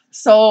 yeah.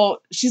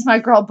 So she's my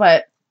girl.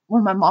 But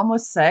when my mom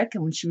was sick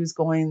and when she was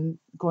going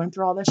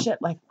through all this shit,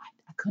 like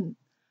I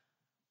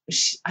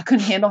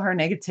couldn't handle her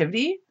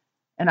negativity,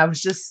 and I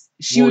was just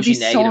she would be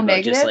so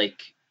negative. Just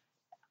like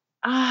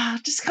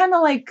just kind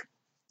of like.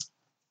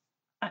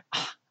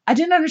 I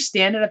didn't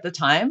understand it at the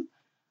time,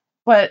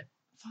 but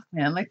fuck,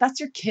 man, like that's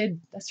your kid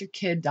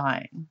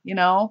dying, you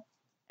know?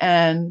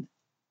 And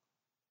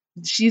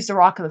she's the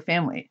rock of the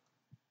family.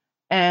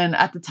 And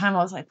at the time I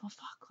was like, well,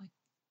 fuck, like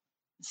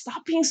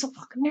stop being so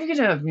fucking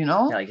negative, you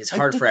know? Yeah, like it's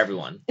hard for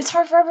everyone. It's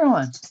hard for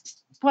everyone.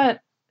 But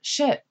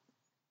shit,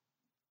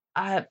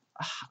 I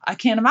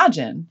can't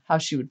imagine how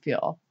she would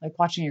feel like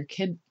watching your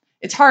kid.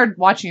 It's hard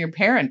watching your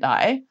parent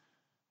die,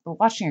 but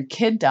watching your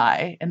kid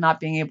die and not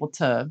being able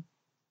to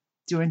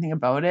do anything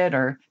about it,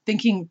 or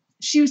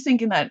she was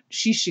thinking that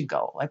she should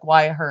go, like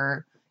why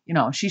her, you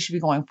know, she should be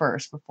going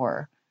first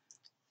before.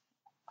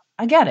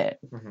 I get it.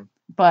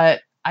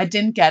 But I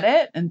didn't get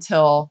it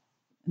until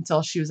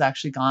she was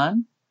actually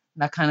gone.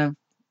 And I kind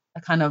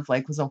of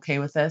like was okay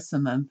with this,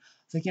 and then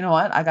it's like, you know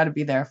what, I got to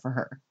be there for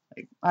her.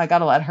 Like I got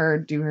to let her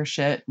do her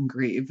shit and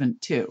grieve, and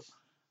too,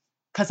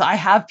 because I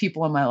have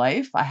people in my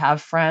life, I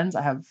have friends,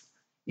 I have,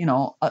 you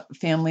know, a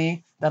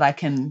family that I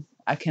can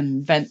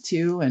vent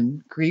to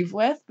and grieve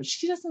with, but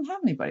she doesn't have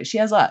anybody. She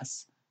has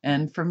us.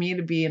 And for me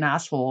to be an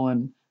asshole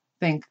and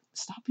think,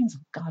 stop being so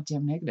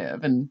goddamn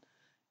negative, and,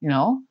 you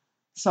know,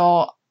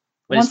 so.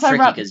 But it's tricky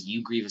because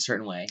you grieve a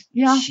certain way.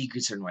 Yeah. She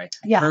grieves a certain way.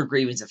 Yeah. Her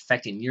grieving is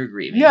affecting your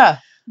grieving. Yeah.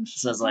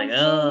 So it's like,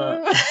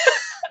 oh. But so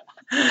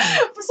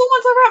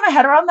once I wrapped my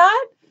head around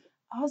that,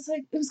 I was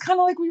like, it was kind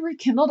of like we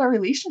rekindled our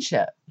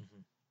relationship.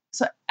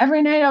 So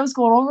every night I was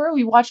going over,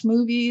 we watched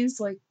movies,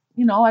 like,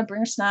 you know, I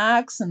bring her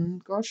snacks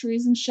and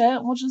groceries and shit.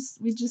 And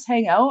we just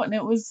hang out, and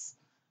it was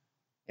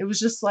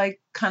just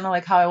like kind of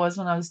like how I was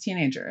when I was a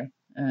teenager,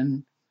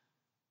 and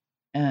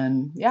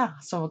yeah,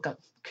 so it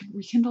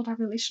rekindled our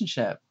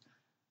relationship.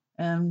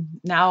 And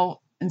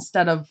now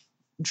instead of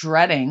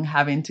dreading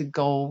having to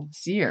go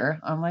see her,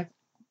 I'm like,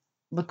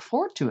 look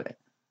forward to it.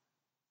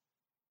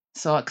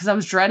 So because I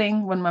was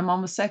dreading when my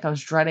mom was sick, I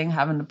was dreading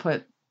having to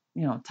put,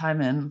 you know,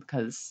 time in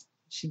because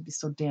she'd be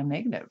so damn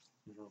negative.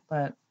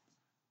 But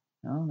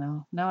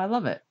no, I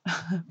love it.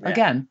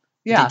 Again,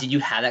 yeah. Did you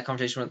have that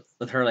conversation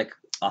with her like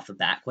off the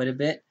bat quite a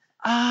bit?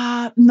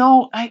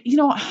 No,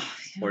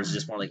 or is it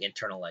just more like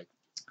internal, like?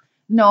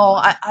 No,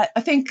 I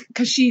think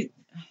because she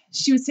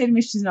would say to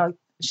me,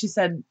 she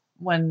said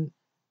when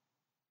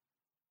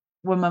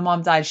my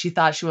mom died, she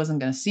thought she wasn't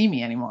going to see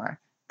me anymore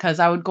because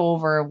I would go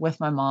over with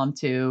my mom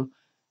to,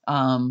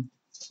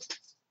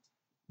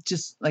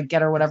 just like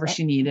get her whatever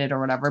she needed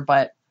or whatever,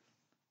 but.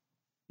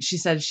 She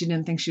said she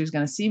didn't think she was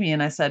going to see me.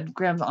 And I said,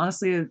 Grams,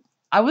 honestly,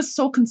 I was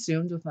so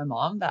consumed with my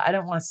mom that I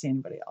didn't want to see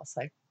anybody else.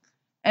 Like,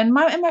 and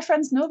my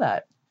friends know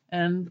that.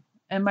 And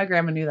my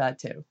grandma knew that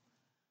too.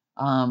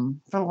 For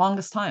the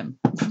longest time.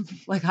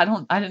 Like, I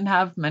didn't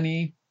have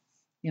many,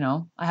 you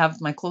know, I have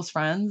my close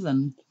friends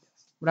and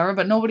whatever,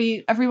 but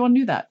everyone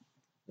knew that.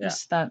 Yeah.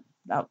 Just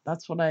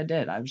that's what I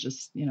did. I was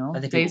just, you know,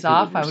 days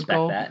off, I would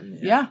go.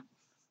 Yeah.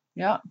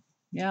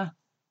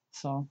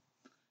 So,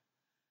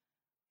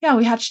 yeah,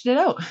 we hatched it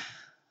out.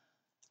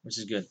 Which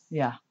is good.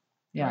 Yeah.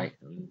 Right?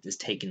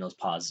 Just taking those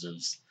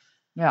positives.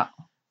 Yeah.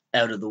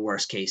 Out of the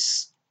worst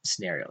case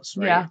scenarios,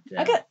 right?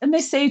 Yeah. And they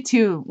say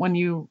too, when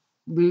you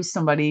lose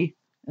somebody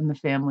in the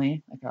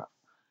family, like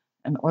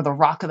or the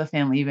rock of the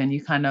family, even,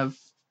 you kind of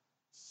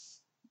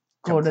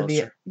go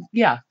to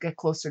get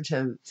closer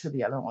to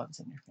the other ones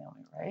in your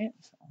family, right?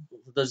 So.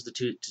 Those are the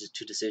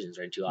two decisions,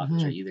 right? Two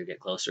options, right? Either get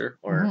closer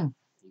or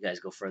you guys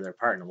go further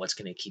apart. And what's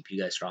going to keep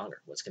you guys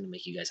stronger? What's going to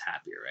make you guys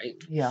happier, right?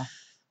 Yeah.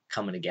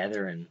 Coming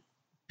together and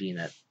being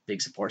that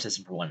big support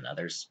system for one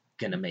another is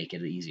going to make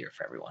it easier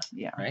for everyone.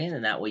 Yeah. Right.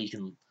 And that way you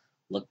can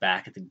look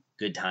back at the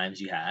good times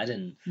you had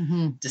and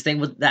just think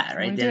with that,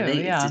 right?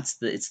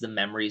 It's the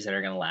memories that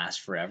are going to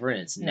last forever,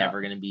 and it's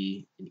never going to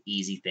be an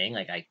easy thing.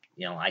 Like I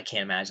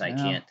can't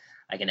imagine.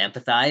 I can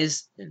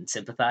empathize and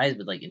sympathize,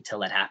 but like until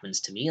that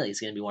happens to me, like it's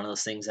going to be one of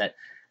those things that,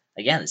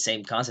 again, the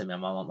same concept. My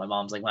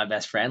mom's like my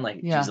best friend.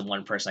 Like she's the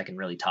one person I can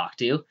really talk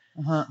to,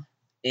 and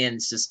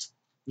it's just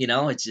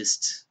it's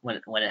just when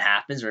it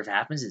happens, or if it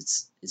happens,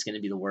 it's going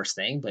to be the worst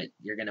thing, but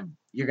you're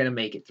gonna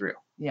make it through.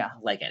 Yeah,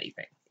 like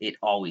anything, it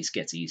always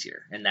gets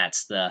easier, and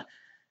that's the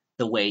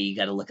way you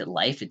got to look at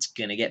life. It's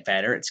gonna get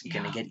better. It's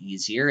gonna get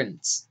easier, and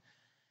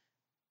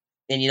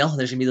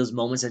there's gonna be those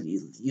moments that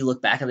you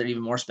look back and they're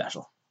even more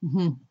special.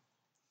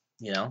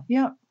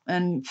 Yeah,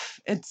 and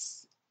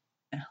it's,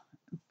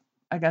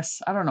 I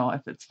guess, I don't know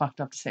if it's fucked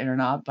up to say it or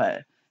not,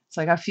 but it's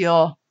like I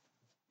feel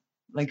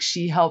like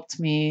she helped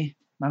me,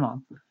 my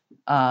mom,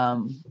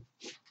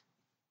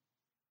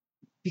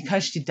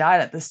 because she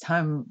died at this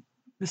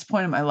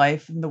point in my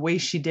life, and the way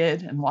she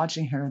did, and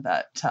watching her,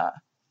 that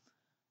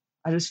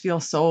I just feel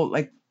so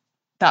like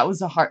that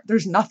was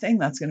there's nothing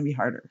that's going to be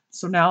harder.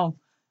 So now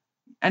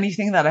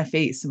anything that I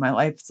face in my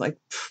life, it's like,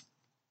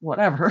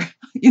 whatever,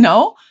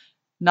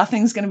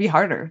 nothing's going to be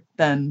harder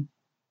than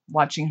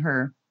watching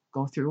her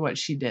go through what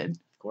she did.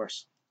 Of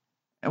course.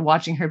 And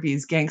watching her be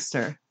as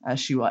gangster as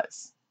she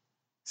was.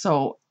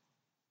 So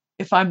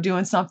if I'm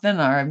doing something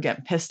or I'm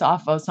getting pissed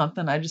off about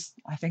something, I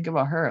think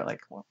about her,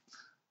 like, well,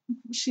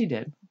 what she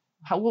did.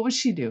 What would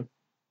she do?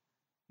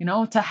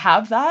 To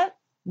have that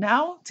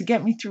now to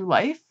get me through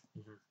life,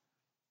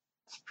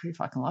 it's pretty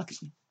fucking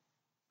lucky.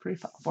 Pretty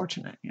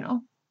fortunate,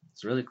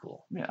 It's really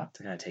cool. Yeah.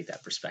 To kind of take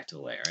that perspective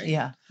away, right?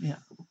 Yeah. Yeah.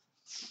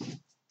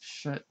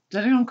 Shit.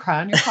 Did anyone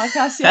cry on your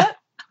podcast yet?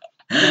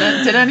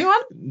 Did anyone?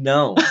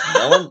 No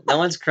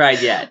one's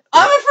cried yet.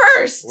 I'm a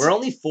first. We're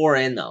only 4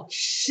 in though.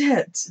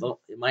 Shit.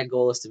 Well, my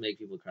goal is to make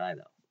people cry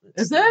though.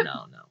 Is it?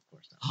 No, of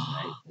course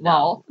not. Right?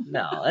 Well,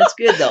 no, that's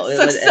good though.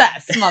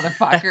 Success,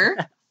 motherfucker.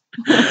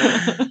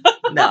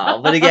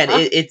 No, but again,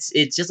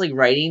 it's just like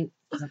writing,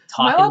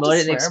 talking about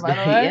it. By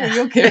the way? Are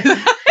you okay?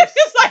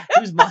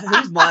 Who's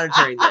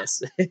monitoring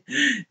this?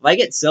 If I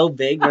get so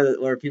big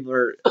where people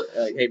are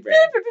like, "Hey,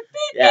 Brandon,"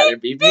 they're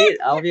beeping.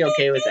 I'll be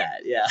okay with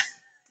that. Yeah.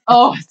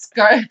 Oh, it's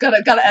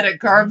gotta edit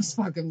Garb's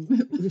fucking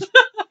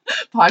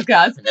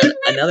podcast.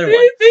 Another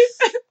one.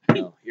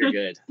 No, you're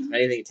good. If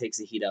anything, it takes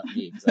the heat off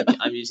me because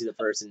I'm usually the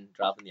person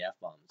dropping the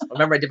F-bombs. I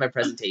remember I did my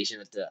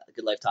presentation at the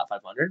Good Life Top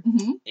 500,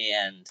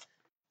 and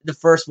the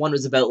first one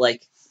was about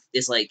like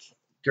this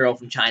girl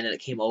from China that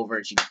came over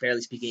and she could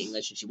barely speak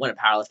English and she won a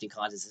powerlifting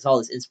contest. It's all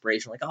this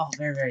inspiration, like, oh,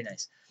 very, very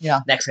nice.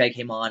 Yeah. Next guy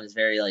came on is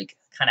very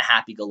kind of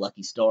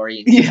happy-go-lucky story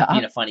and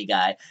being a funny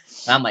guy.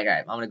 And I'm like, all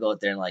right, I'm gonna go out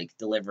there and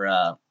deliver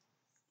a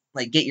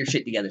get your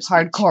shit together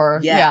speech.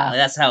 Hardcore. Yeah.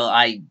 That's how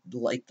I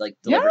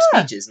deliver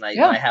speeches. And when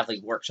I have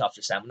workshops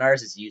or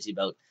seminars, it's usually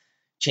about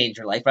change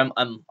your life. I'm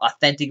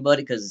authentic about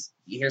it because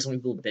you hear some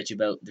people bitch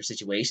about their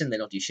situation, they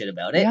don't do shit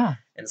about it. Yeah.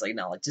 And it's like,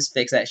 no, just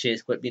fix that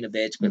shit, quit being a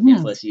bitch, quit being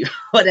a pussy,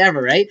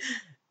 whatever, right?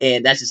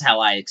 And that's just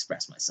how I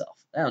express myself.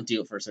 I don't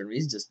do it for a certain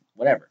reason, just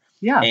whatever.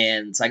 Yeah.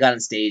 And so I got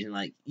on stage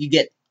and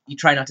you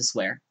try not to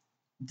swear,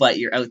 but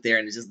you're out there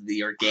and it's just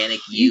the organic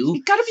you.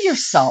 You gotta be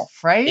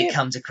yourself, right? It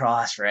comes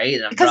across, right?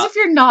 Because if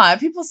you're not,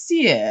 people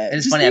see it. And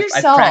it's funny, I've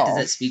practiced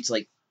that speech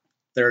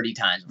 30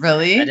 times. Before.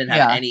 Really? I didn't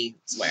have any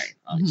swearing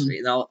on the street.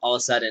 And all of a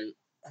sudden,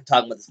 I'm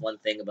talking about this one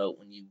thing about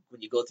when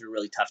you go through a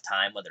really tough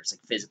time, whether it's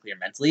physically or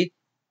mentally,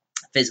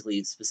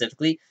 physically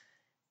specifically,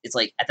 it's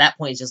at that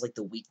point, it's just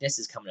the weakness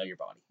is coming out of your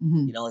body.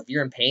 If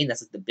you're in pain,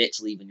 that's the bitch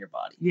leaving your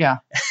body. Yeah.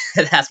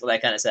 That's what I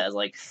kind of said. I was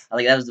like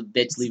that was the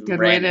bitch leaving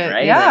Brandon,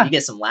 right? Yeah. You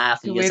get some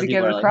laugh and you get some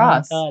people are like, oh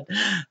my God.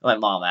 My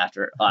mom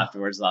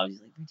afterwards,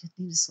 obviously we just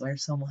need to swear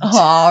so much.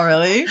 Oh,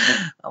 really?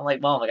 I'm like,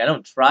 Mom, I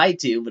don't try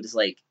to, but it's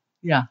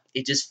yeah,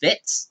 it just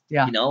fits.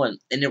 Yeah. And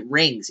it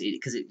rings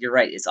because you're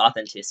right. It's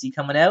authenticity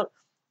coming out.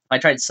 If I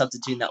tried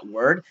substituting that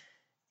word,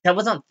 I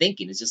wasn't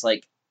thinking. It's just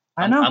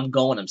I'm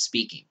going, I'm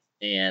speaking.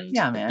 And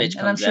yeah, man. bitch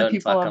comes out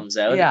and fuck comes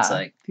out. Yeah,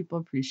 it's people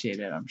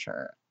appreciate it, I'm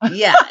sure.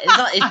 Yeah,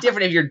 it's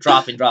different if you're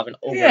dropping over and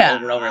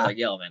over. Like,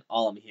 yo, man,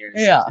 all I'm hearing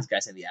is this guy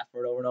saying the F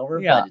word over and over.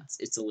 Yeah. But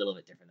it's a little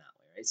bit different that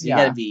way, right? So you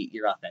got to be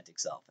your authentic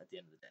self at the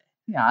end of the day.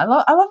 Yeah, I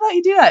love that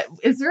you do that.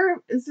 Is there?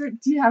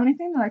 Do you have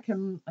anything that I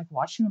can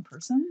watch you in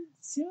person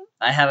soon?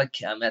 I'm at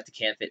the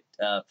CanFit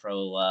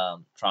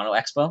Pro Toronto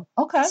Expo.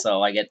 Okay.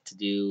 So I get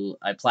to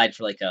I applied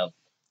for a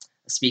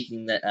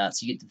speaking that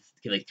so you get to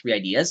give 3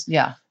 ideas.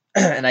 Yeah.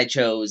 and I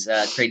chose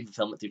creating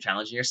fulfillment through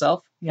challenging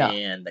yourself. Yeah.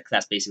 And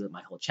that's basically what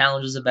my whole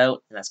challenge was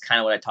about. And that's kind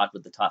of what I talked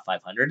with the top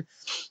 500.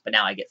 But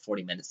now I get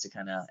 40 minutes to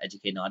kind of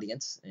educate an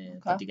audience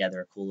and put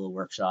together a cool little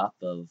workshop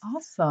of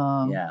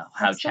awesome.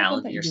 How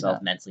challenging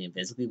yourself mentally and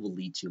physically will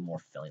lead to a more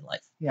fulfilling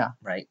life. Yeah.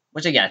 Right.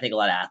 Which again, I think a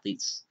lot of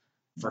athletes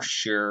for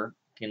sure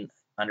can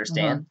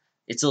understand.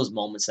 It's those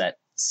moments that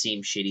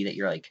seem shitty that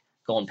you're like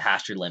going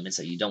past your limits,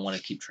 that you don't want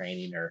to keep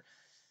training, or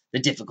the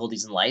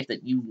difficulties in life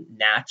that you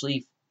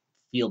naturally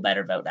feel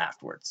better about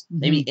afterwards.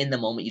 Maybe in the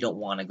moment you don't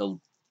want to go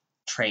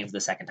train for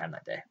the second time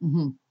that day.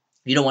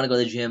 You don't want to go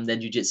to the gym,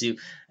 then jiu-jitsu,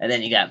 and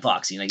then you got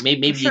boxing. Like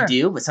maybe you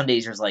do, but some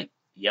days you're just like,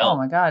 yo, oh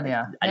my god,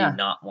 I do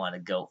not want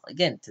to go.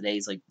 Again,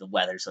 today's like the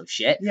weather's so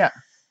shit. Yeah.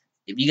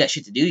 If you got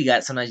shit to do,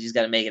 sometimes you just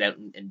got to make it out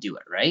and do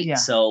it, right? Yeah.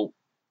 So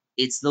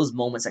it's those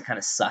moments that kind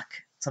of suck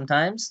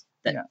sometimes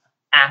that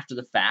after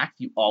the fact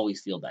you always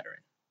feel better in.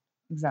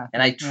 Exactly.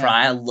 And I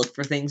try to look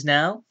for things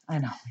now. I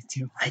know, me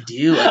too. I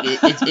do. Like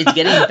it's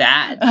getting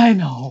bad. I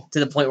know.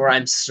 To the point where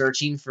I'm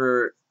searching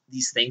for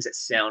these things that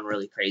sound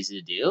really crazy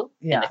to do.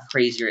 Yeah. And the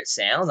crazier it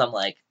sounds, I'm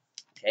like,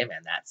 okay, man,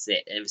 that's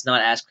it. And if it's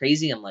not as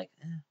crazy, I'm like,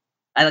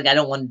 I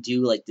don't want to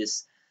do like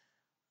this.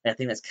 I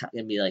think that's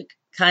gonna be like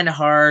kind of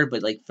hard,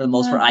 but like for the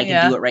most part, I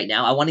can do it right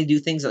now. I want to do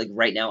things that like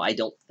right now I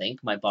don't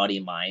think my body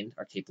and mind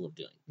are capable of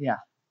doing. Yeah.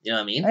 You know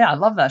what I mean? Yeah, I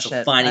love that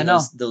shit. Finding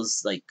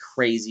those like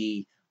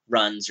crazy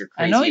runs or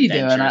crazy I know you do,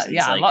 and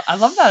I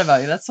love that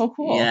about you. That's so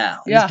cool. Yeah,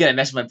 it's good. I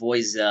messaged my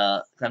boys.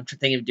 I'm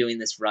thinking of doing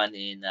this run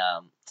in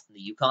the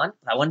Yukon.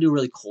 I want to do a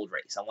really cold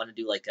race. I want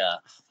to do like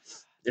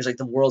there's like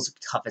the world's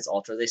toughest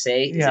ultra, they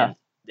say, is in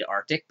the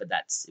Arctic, but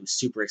it was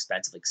super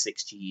expensive, like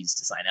 6 G's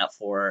to sign up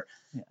for,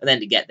 and then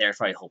to get there, it's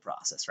probably the whole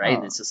process, right?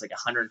 And it's just like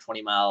a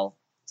 120-mile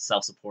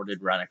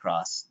self-supported run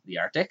across the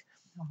Arctic,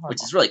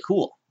 which is really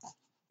cool,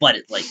 but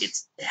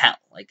it's hell.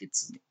 Like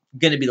it's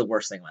gonna be the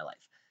worst thing in my life.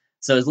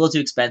 So it's a little too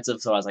expensive.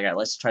 So I was like, all right,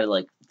 let's try to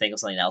like think of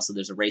something else. So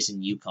there's a race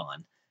in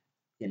Yukon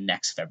in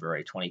next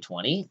February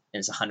 2020, and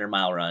it's a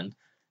 100-mile run,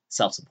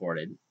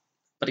 self-supported.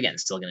 But again,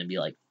 it's still going to be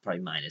like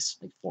probably minus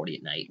like 40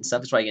 at night and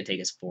stuff. It's probably going to take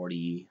us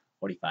 40,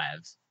 45,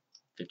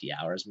 50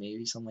 hours,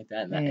 maybe something like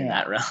that in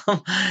that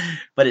realm.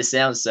 But it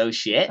sounds so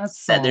shit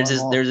that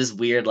there's this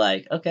weird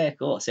like, okay,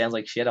 cool. It sounds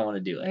like shit. I want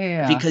to do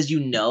it because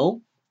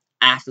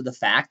after the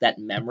fact that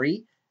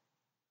memory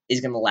is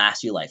going to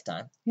last you a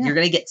lifetime. Yeah. You're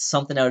going to get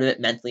something out of it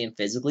mentally and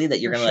physically that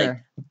you're going to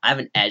like, I have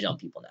an edge on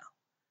people now.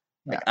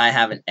 Like I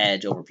have an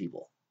edge over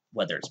people,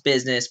 whether it's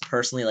business,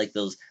 personally, like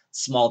those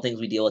small things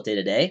we deal with day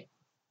to day,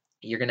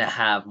 you're going to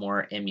have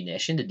more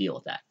ammunition to deal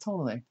with that.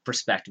 Totally.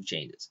 Perspective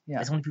changes.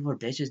 Yeah. So many people are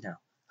bitches now.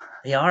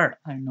 They are.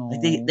 I know.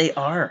 Like they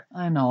are.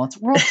 I know. It's a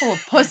world full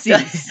of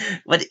pussies.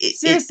 But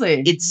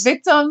seriously, it's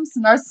victims,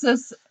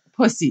 narcissists,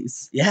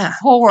 pussies. Yeah. This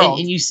whole world.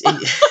 And you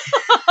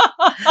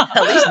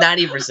at least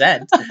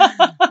 90%.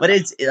 But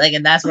it's like,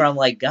 and that's where I'm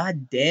like,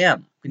 God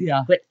damn.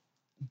 Quit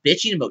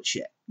bitching about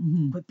shit.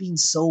 Quit being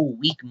so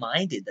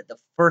weak-minded that the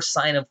first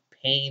sign of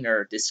pain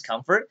or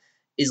discomfort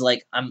is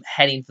like, I'm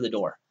heading for the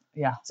door.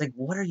 Yeah. It's like,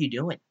 what are you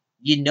doing?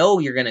 You know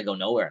you're going to go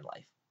nowhere in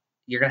life.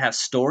 You're going to have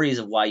stories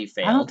of why you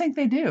failed. I don't think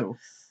they do.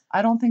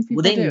 I don't think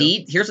people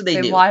do. Here's what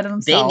they do. Lie to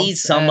themselves. They need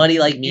somebody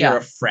like me or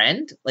a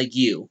friend like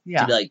you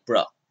to be like,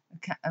 bro.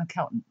 An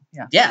accountant.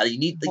 Yeah. Yeah, you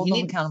need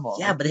accountable.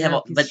 Yeah, but they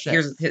have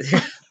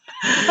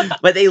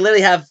but they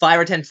literally have 5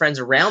 or 10 friends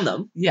around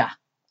them. Yeah.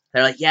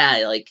 They're like,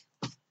 yeah, like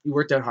you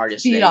worked out hard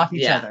yesterday. Feed off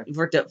each other. You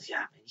worked out. Yeah,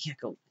 man, you can't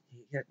go.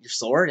 You're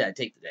sore. Yeah,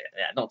 take the day.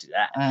 Yeah, don't do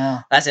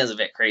that. That sounds a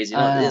bit crazy.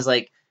 It's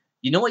like,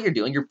 you know what you're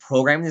doing. You're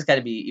programming this guy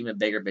to be even a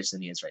bigger bitch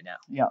than he is right now.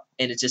 Yeah.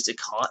 And it's just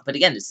but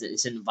again, it's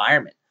an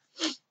environment,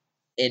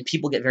 and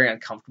people get very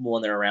uncomfortable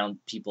when they're around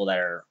people that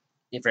are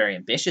very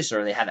ambitious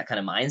or they have that kind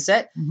of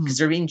mindset because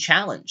they're being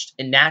challenged,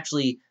 and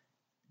naturally,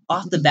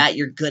 off the bat,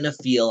 you're gonna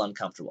feel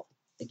uncomfortable.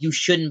 Like you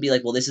shouldn't be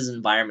like, well, this is an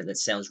environment that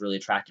sounds really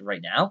attractive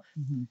right now.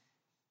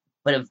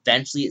 But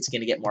eventually it's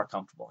going to get more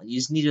comfortable, and you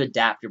just need to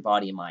adapt your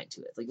body and mind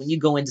to it. Like when you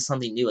go into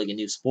something new, like a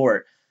new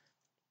sport,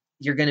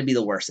 you're going to be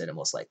the worst at it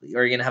most likely,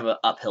 or you're going to have an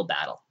uphill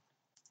battle.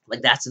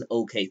 Like that's an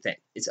okay thing.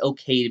 It's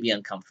okay to be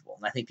uncomfortable.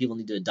 And I think people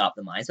need to adopt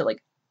the mindset.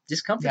 Like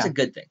discomfort's a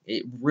good thing.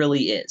 It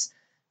really is.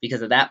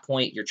 Because at that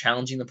point, you're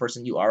challenging the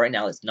person you are right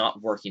now that's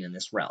not working in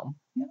this realm.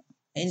 Yeah.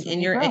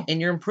 And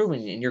you're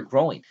improving and you're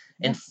growing.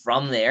 Yeah. And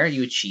from there,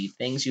 you achieve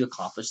things, you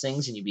accomplish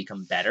things, and you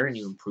become better and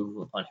you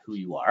improve on who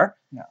you are.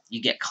 Yeah.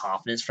 You get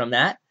confidence from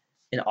that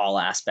in all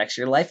aspects of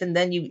your life. And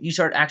then you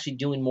start actually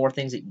doing more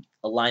things that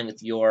align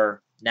with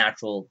your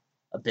natural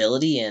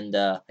ability and,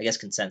 I guess,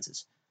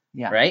 consensus.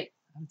 Yeah. Right?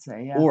 I would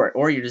say, yeah.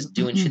 Or you're just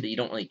doing shit that you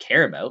don't really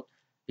care about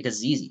because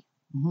it's easy.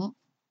 Mm-hmm.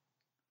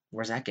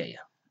 Where's that get you?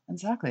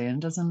 Exactly. And it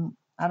doesn't,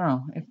 I don't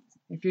know,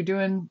 if you're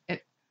doing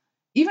it,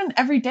 even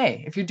every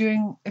day, if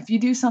you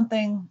do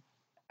something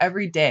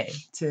every day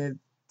to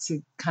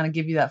kind of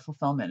give you that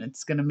fulfillment,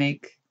 it's going to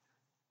make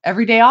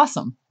every day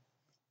awesome.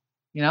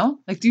 You know,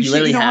 like do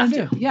shit you don't want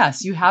to do.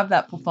 Yes, you have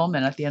that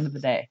fulfillment at the end of the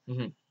day.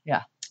 Mm-hmm.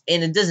 Yeah.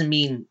 And it doesn't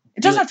mean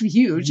it doesn't have to be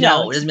huge.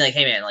 No, it doesn't mean like,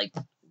 hey man, like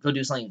go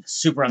do something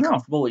super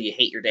uncomfortable where you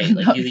hate your day.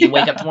 Like you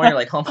wake up tomorrow, you're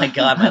like, oh my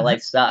God, my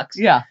life sucks.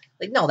 Yeah.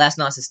 Like, no, that's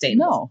not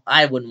sustainable. No.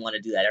 I wouldn't want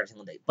to do that every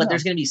single day. But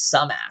there's going to be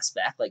some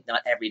aspect. Like,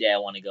 not every day I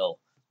want to go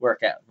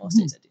work out. Most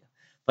days I do.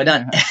 But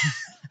not...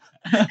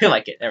 Who am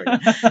I kidding?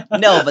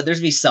 No, but there's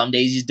going to be some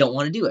days you just don't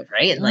want to do it,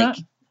 right? And like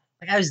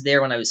I was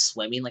there when I was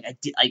swimming. Like,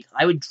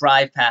 I would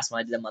drive past when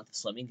I did a month of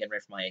swimming, getting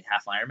ready for my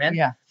half Ironman.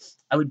 Yeah.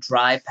 I would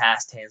drive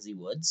past Tansley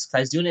Woods. I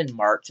was doing it in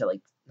March at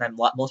like...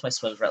 most of my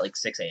swims were at like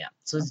 6 a.m.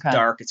 So it's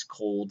dark, it's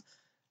cold.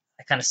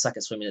 I kind of suck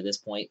at swimming at this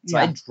point. So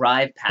I'd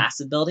drive past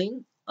the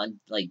building on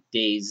like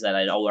days that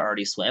I'd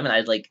already swim, and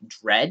I'd like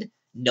dread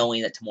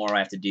knowing that tomorrow I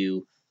have to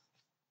do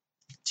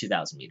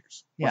 2,000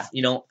 meters. Yeah.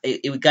 You know,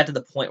 it got to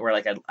the point where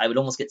like I would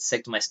almost get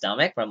sick to my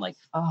stomach, where I'm like,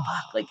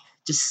 like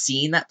just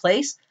seeing that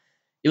place,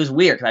 it was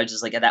weird because I was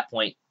just like, at that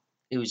point,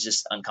 it was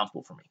just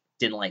uncomfortable for me.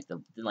 Didn't like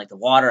the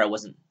water. I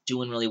wasn't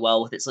doing really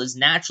well with it. So it's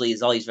naturally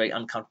all these very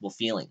uncomfortable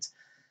feelings.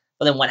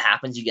 But then what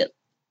happens? You get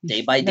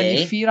day by day.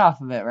 Then you feed off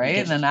of it, right?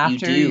 And then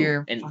after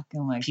you're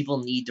fucking like...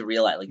 People need to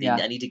realize, like,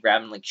 I need to grab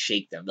them and like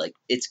shake them. Like,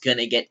 it's going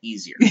to get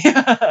easier.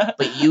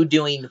 But you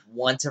doing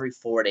once every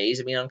 4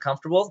 days of being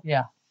uncomfortable,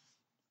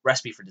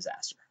 recipe for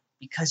disaster.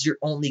 Because you're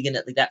only going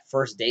to, like, that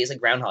first day is like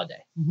Groundhog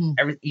Day.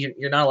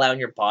 You're not allowing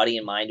your body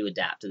and mind to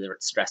adapt to the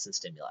stress and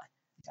stimuli.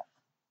 Yeah.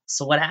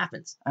 So what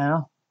happens? I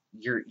know.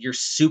 You're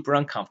super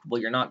uncomfortable.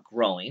 You're not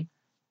growing.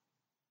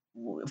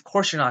 Of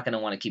course you're not going to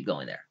want to keep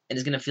going there. And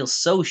it's going to feel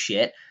so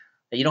shit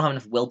that you don't have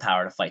enough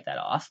willpower to fight that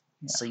off.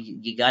 Yeah. So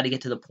you got to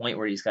get to the point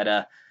where you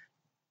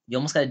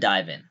almost got to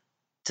dive in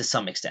to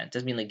some extent.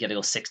 Doesn't mean like you got to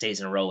go 6 days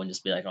in a row and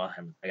just be like, oh,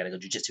 I got to go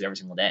jiu-jitsu every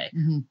single day.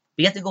 But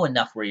you have to go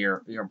enough where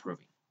you're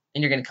improving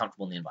and you're getting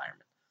comfortable in the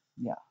environment.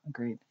 Yeah,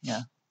 agreed.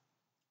 Yeah.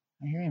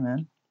 I hear you,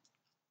 man.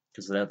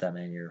 Because without that,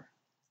 man, you're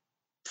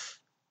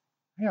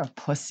a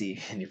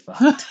pussy. And you're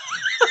fucked.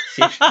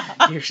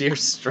 you're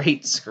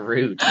straight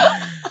screwed,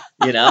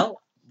 you know.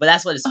 But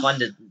that's what it's fun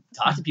to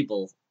talk to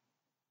people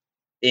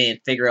and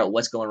figure out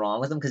what's going wrong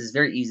with them, because it's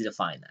very easy to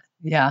find that.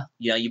 Yeah.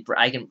 You know,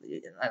 I don't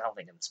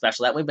think I'm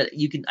special that way, but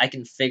I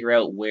can figure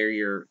out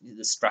where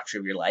the structure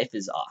of your life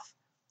is off,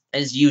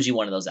 and it's usually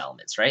one of those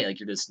elements, right? Like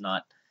you're just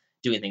not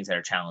doing things that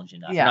are challenging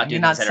enough. Yeah, you're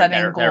not doing things that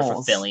are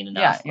fulfilling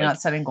enough. Yeah, you're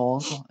not setting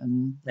goals.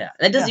 And that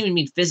doesn't even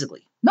mean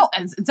physically. No,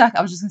 exactly.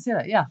 I was just gonna say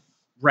that. Yeah.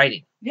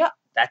 Writing. Yeah.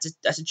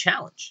 That's a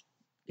challenge.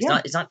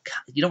 It's not.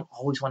 You don't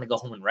always want to go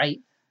home and write.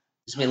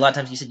 There's gonna be a lot of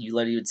times you said you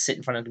literally would sit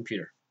in front of a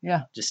computer.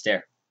 Yeah. Just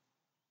stare.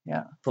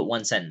 Yeah. Put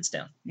one sentence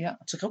down. Yeah.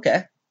 It's like,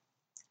 okay,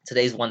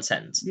 today's one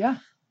sentence. Yeah,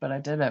 but I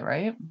did it,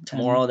 right?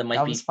 Tomorrow that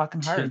might be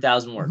fucking hard.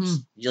 2,000 words.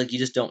 You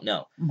just don't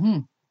know.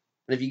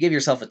 But if you give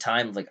yourself a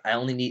time of like, I'm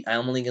only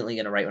going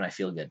to write when I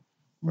feel good,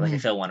 or like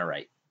if I want to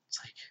write, it's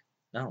like,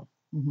 no,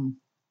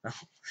 no,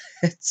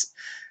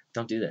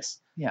 don't do this.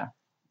 Yeah.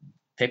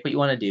 Pick what you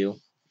want to do.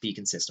 Be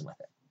consistent with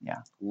it.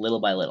 Yeah. Little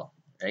by little,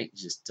 right?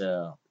 Just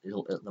the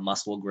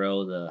muscle will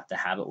grow, the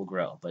habit will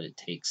grow, but it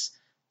takes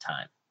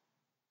time.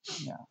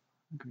 Yeah.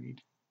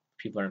 Agreed.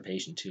 People are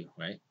impatient too,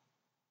 right?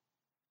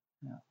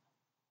 Yeah.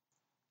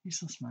 You're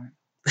so smart.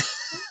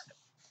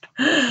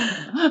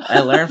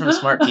 I learn from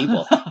smart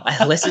people.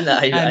 I listen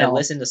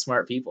to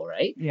smart people,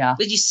 right? Yeah.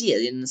 But you see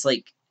it, and it's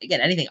like,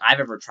 again, anything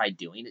I've ever tried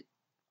doing,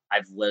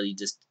 I've literally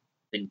just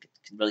been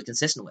really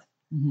consistent with.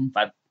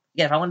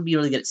 If I want to be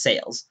really good at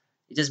sales,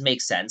 it just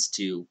makes sense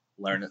to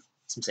learn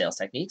some sales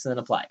techniques and then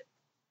apply it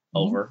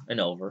over and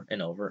over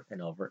and over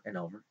and over and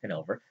over and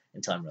over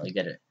until I'm really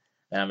good at it.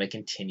 Then I'm going to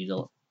continue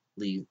to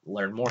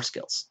learn more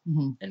skills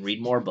and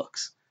read more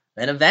books.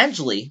 Then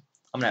eventually,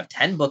 I'm going to have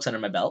 10 books under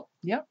my belt.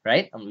 Yep.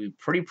 Right? I'm going to be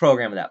pretty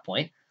programmed at that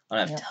point. I'm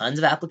going to have tons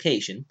of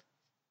application.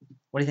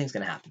 What do you think is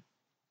going to happen?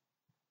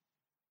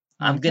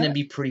 I'm going to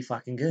be pretty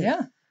fucking good.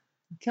 Yeah.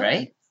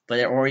 Right?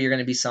 Or you're going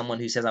to be someone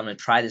who says, I'm going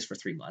to try this for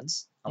 3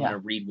 months. I'm going to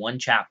read one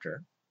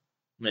chapter.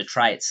 I'm going to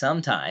try it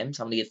sometimes.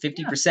 I'm going to get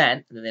 50%,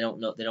 and then they don't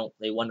know.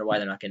 They wonder why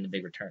they're not getting a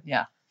big return.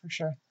 Yeah, for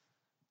sure.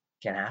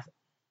 Can't happen.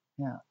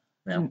 Yeah.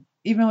 No.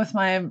 Even with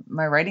my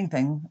writing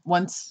thing,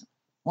 once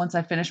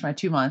I finish my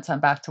 2 months, I'm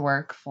back to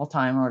work full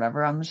time or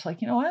whatever. I'm just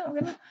like, you know what? I'm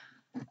gonna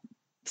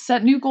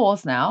set new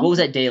goals now. What was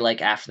that day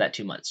like after that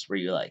 2 months? Were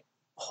you like,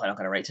 oh, I don't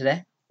gotta write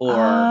today?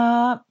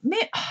 Or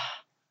maybe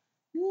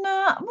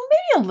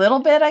a little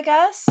bit, I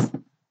guess.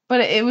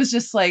 But it was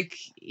just like,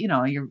 you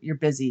know, you're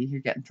busy,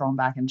 you're getting thrown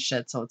back in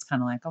shit, so it's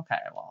kind of like, okay,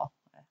 well,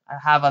 I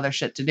have other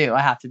shit to do.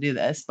 I have to do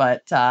this,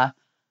 but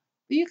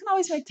you can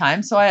always make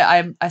time. So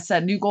I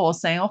set new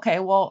goals, saying, okay,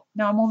 well,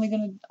 now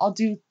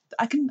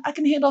I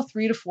can handle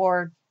 3 to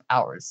 4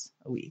 hours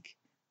a week,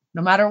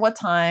 no matter what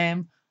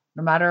time,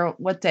 no matter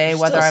what day,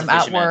 whether I'm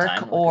at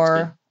work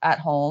or at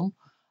home.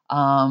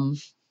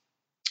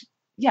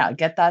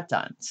 Get that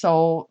done.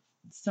 So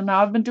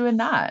now I've been doing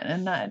that,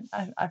 and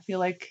I feel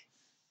like,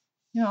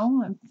 you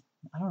know,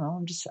 I don't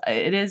know.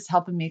 It is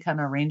helping me kind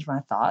of arrange my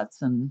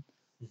thoughts and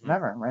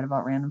whatever, write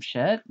about random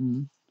shit.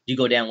 And you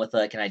go down with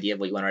like an idea of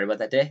what you want to write about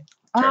that day?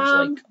 In terms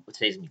of like,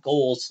 today's going to be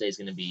goals, today's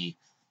going to be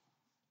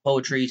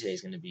poetry,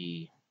 today's going to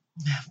be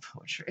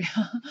Poetry.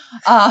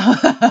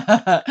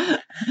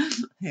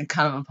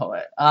 Kind of a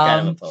poet.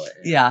 Kind of a poet.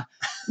 Yeah.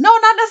 No,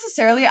 not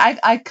necessarily.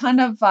 I kind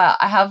of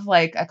I have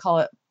like I call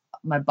it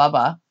my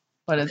Bubba,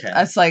 but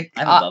it's like I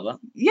have a Bubba.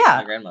 Yeah.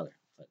 My grandmother.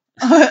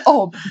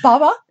 Oh,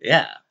 Bubba?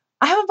 Yeah.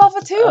 I have a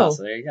Bubba too. Oh,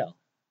 so there you go.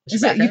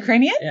 Is it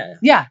Ukrainian? Yeah.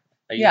 Yeah.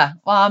 Yeah.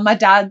 Well, my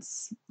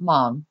dad's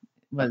mom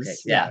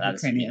was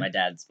Ukrainian. My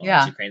dad's mom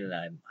was Ukrainian,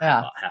 and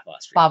I'm half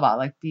Austrian. Baba,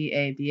 like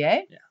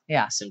B-A-B-A?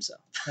 Yeah. I assume so.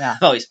 Yeah.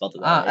 I've always spelled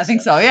it that way. I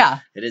think so, yeah.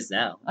 It is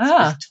now.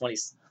 It's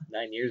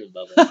 29 years of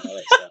Bubba.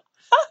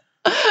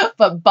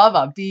 But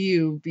Bubba,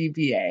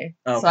 B-U-B-B-A.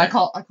 Okay. So I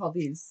call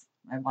these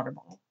my water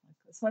bottle.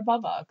 It's my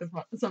Bubba, because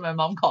that's what my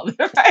mom called it,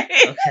 right?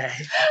 Okay.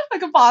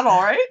 Like a bottle,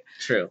 right?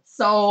 True.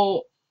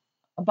 So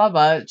a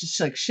Bubba, just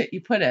like shit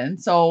you put in.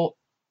 So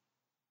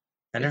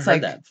I never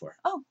heard that before.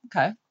 Oh,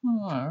 okay.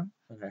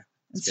 Okay.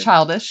 It's good.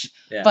 Childish.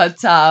 Yeah.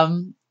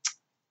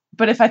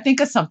 But if I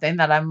think of something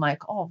that I'm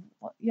like, oh,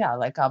 well, yeah,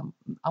 like I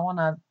want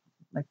to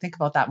like think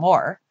about that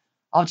more,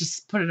 I'll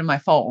just put it in my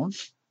phone,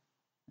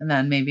 and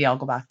then maybe I'll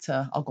go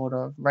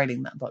to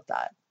writing about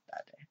that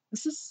day.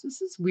 This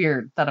is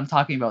weird that I'm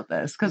talking about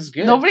this because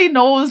nobody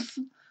knows.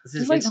 This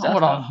is like,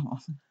 hold on.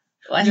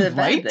 Why is it a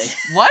bad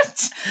thing?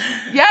 What?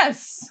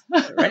 Yes.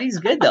 Writing's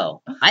good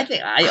though.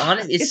 I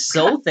honestly, it's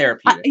so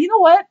therapeutic. You know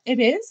what? It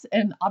is,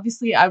 and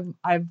obviously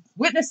I've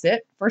witnessed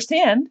it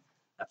firsthand.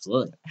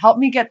 Absolutely. Helped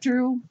me get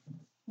through.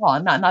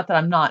 Well, not that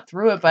I'm not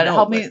through it, but it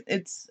helped me.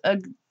 It's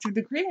through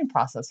the creating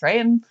process, right?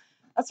 And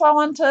that's why I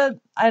wanted to.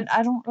 I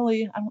don't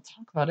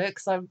talk about it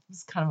because I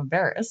was kind of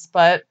embarrassed,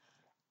 but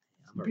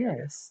I'm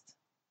embarrassed.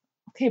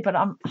 Okay, but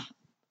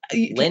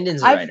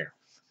Lyndon's a writer.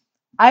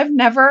 I've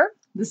never.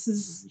 This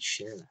is.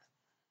 Share that.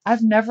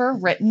 I've never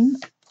written.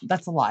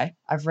 That's a lie.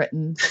 I've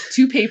written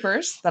 2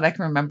 papers that I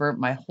can remember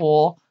my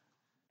whole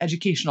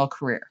educational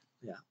career.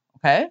 Yeah.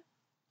 Okay.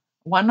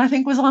 One I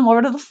think was on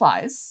Lord of the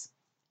Flies.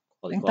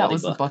 I think that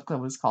was the book that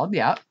was called.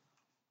 Yeah.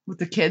 With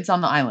the kids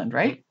on the island,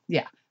 right? Mm-hmm.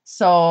 Yeah.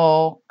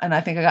 So, and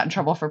I think I got in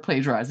trouble for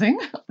plagiarizing.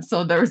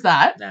 So there was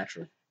that.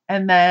 Naturally.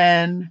 And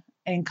then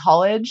in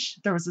college,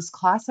 there was this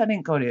class I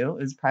didn't go to. It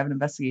was private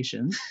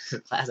investigations.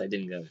 Class I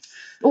didn't go to.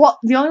 Well,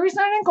 the only reason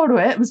I didn't go to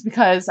it was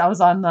because I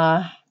was on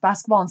the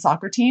basketball and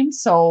soccer team.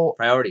 So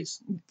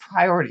priorities.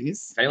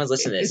 If anyone's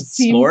listening to this,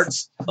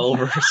 sports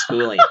over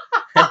schooling.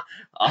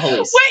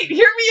 Always. Wait,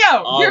 hear me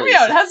out. Always. Hear me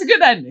out. It has a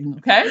good ending,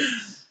 okay?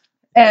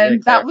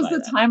 And that was the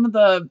time of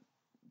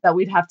that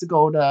we'd have to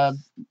go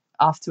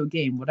off to a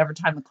game, whatever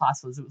time the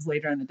class was. It was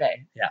later in the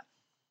day. Yeah.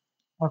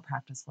 Or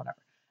practice, whatever.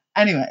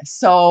 Anyway,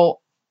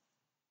 so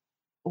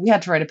we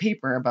had to write a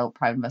paper about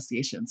private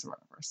investigations or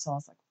whatever. So I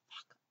was like,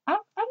 fuck,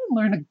 I didn't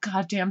learn a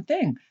goddamn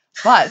thing.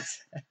 But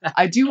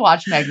I do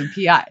watch Magnum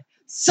PI.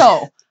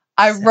 So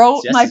I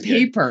wrote my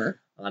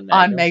paper on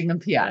Magnum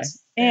PI.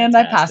 And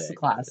I passed the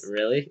class.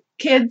 Really?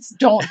 Kids,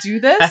 don't do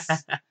this.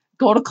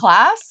 Go to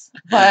class,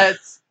 but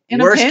in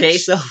worst a pinch,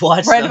 case, they'll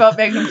watch write about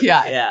Magnum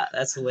PI. Yeah,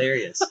 that's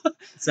hilarious.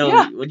 So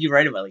what do you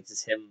write about? Like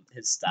just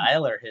his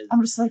style or his?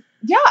 I'm just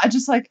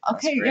like,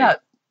 okay, yeah,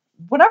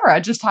 whatever. I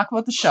just talk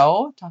about the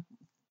show.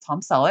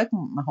 Tom Selleck,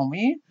 my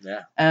homie.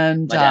 Yeah.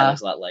 And my dad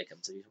looks a lot like him.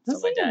 So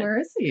my dad. Where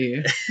is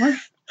he?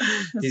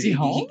 Is he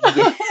home?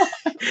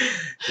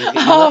 He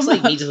looks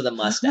like me just with a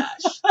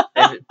mustache.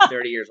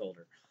 30 years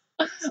older.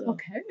 So,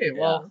 okay,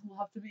 well, we'll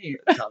have to meet.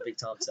 Big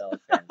Tom Selleck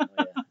fan. Oh,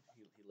 yeah.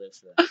 He lives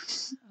for that.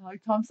 I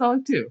like Tom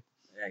Selleck too.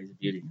 Yeah, he's a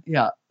beauty.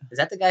 Yeah. Is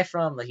that the guy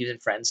from he was in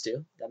Friends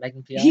too? That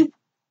Magnum PI? He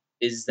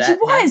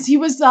was. He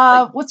was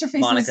what's her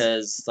face?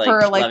 Monica's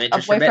for love a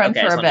boyfriend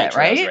for a bit,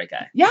 right? That's the right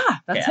guy. Yeah,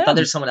 that's him. I thought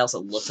there's someone else that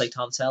looks like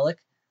Tom Selleck.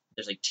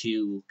 There's like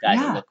 2 guys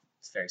that look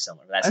very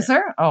similar. That's Is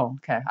there? Oh,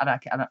 okay. I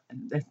don't.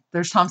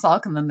 There's Tom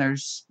Selleck, and then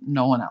there's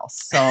no one else.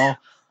 So I'm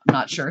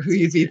not sure who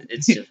you'd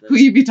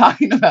be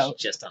talking about.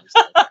 Just Tom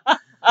Selleck.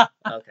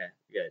 Okay,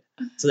 good.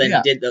 So then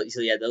you did.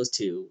 So you had those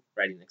 2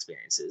 writing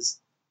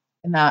experiences.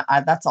 And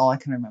that's all I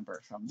can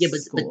remember from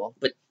school.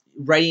 But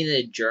writing in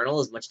a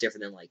journal is much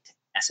different than like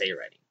essay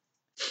writing.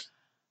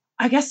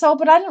 I guess so,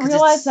 but I didn't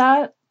realize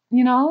that.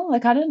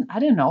 Like I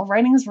didn't know.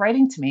 Writing is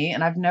writing to me,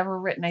 and I've never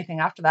written anything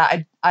after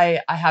that.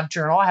 I have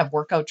journal. I have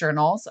workout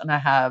journals, and I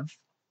have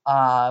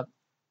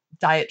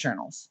diet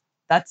journals.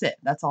 That's it.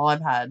 That's all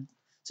I've had.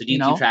 So do you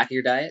keep track of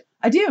your diet?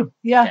 I do.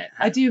 Yeah, okay.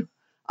 I do.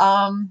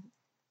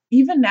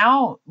 Even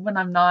now when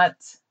I'm not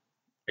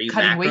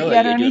cutting weight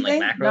yet or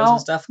anything, like macros and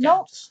stuff?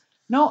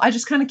 No, I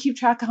just kind of keep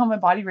track of how my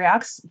body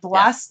reacts. The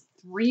last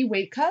 3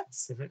 weight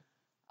cuts,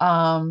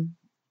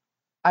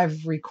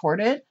 I've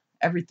recorded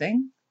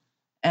everything,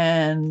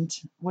 and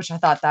which I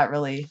thought that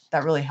really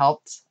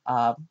helped.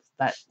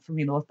 That for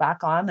me to look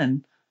back on,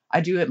 and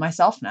I do it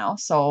myself now.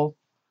 So,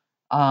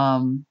 I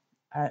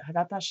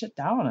got that shit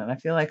down, and I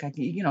feel like I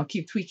can,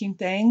 keep tweaking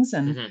things,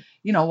 and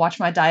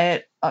watch my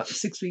diet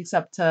 6 weeks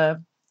up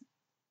to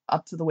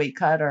the weight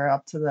cut or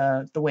up to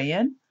the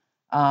weigh-in.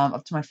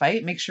 Up to my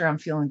fight, make sure I'm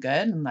feeling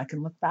good, and I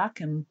can look back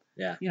and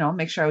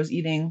make sure I was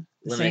eating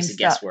the same stuff.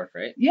 Guesswork,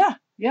 right? Yeah.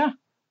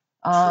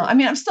 I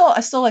mean, I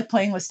still like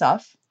playing with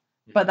stuff,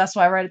 but that's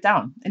why I write it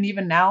down. And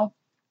even now,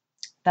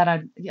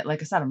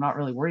 like I said, I'm not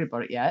really worried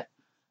about it yet.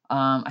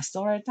 I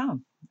still write it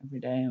down every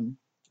day. And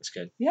that's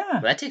good. Yeah.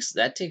 But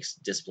that takes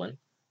discipline.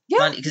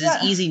 Yeah. Because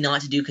it's easy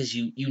not to do because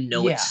you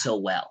know it so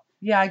well.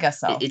 Yeah, I guess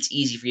so. It's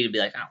easy for you to be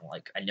like, oh,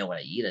 like I know what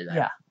I eat. I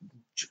have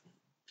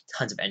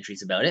tons of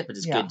entries about it, but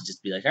it's good to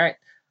just be like, all right.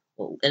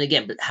 Well, and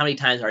again, but how many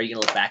times are you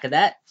going to look back at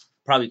that?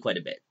 Probably quite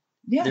a bit.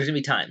 Yeah. There's going to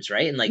be times,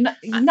 right? And like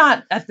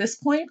not at this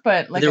point,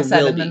 but like I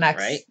said, in the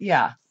next, right?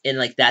 Yeah. And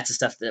like that's the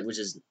stuff which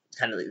is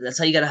kind of that's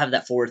how you got to have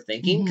that forward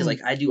thinking because like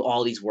I do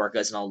all these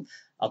workouts and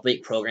I'll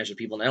make programs for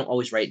people and I don't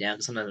always write down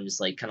because sometimes I'm just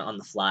like kind of on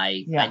the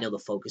fly. Yeah. I know the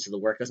focus of the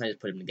workouts and I just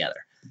put them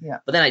together. Yeah.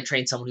 But then I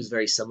train someone who's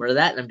very similar to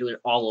that and I'm doing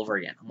it all over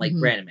again. I'm like,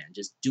 Brandon, man,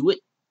 just do it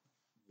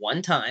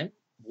one time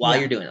while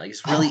you're doing it. Like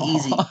it's really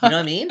easy. You know what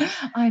I mean?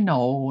 I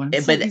know. And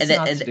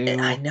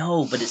I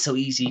know, but it's so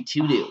easy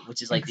to do,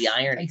 which is like the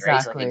irony,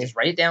 right? So like, just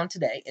write it down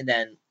today, and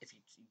then if you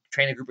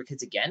train a group of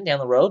kids again down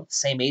the road,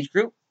 same age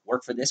group,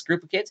 work for this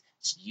group of kids,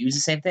 just use the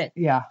same thing.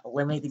 Yeah.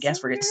 Eliminate the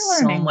guesswork. It's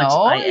so much.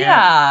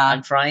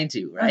 I'm trying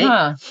to,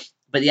 right?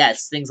 But yeah,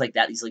 it's things like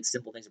that. These like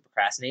simple things of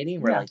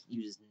procrastinating where like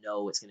you just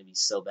know it's going to be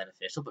so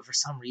beneficial, but for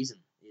some reason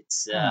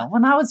it's.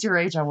 When I was your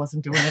age, I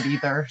wasn't doing it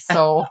either.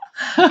 So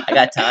I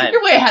got time.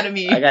 You're way ahead of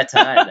me. I got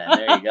time. Then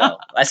there you go.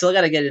 I still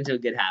got to get into a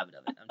good habit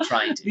of it. I'm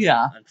trying to.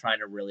 Yeah. I'm trying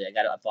to really. I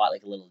bought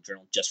like a little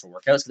journal just for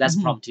workouts because that's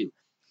the problem too.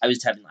 I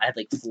had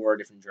like 4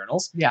 different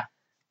journals. Yeah.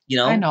 You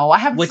know. I know. I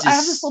have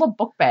this little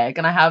book bag,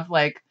 and I have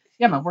like.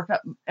 Yeah, my workout,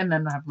 and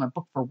then I have my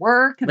book for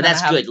work. And but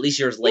that's good. At least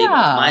yours labeled.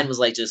 Yeah. Mine was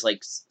like just like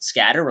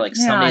scattered. Where like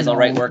some days I'll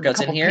write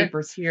workouts in here.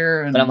 Papers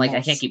here. But I'm like,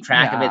 I can't keep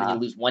track of it. Then you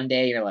lose one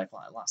day, and you're like,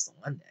 well, I lost the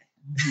one day.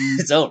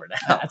 It's over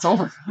now. It's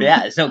over.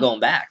 Yeah, there's no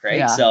going back, right?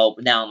 Yeah. So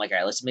now I'm like, all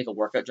right, let's make a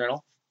workout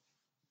journal.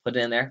 Put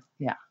it in there.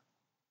 Yeah.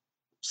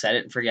 Set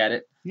it and forget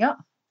it. Yeah.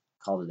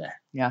 Call it a day.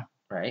 Yeah.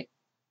 Right.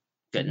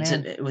 Good. And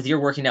so with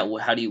your working out,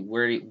 what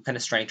kind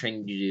of strength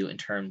training do you do in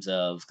terms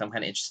of? I'm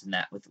kind of interested in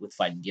that with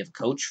fighting. Do you have a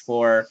coach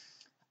for?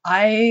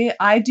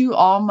 I do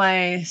all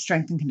my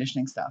strength and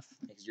conditioning stuff.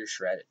 Because you're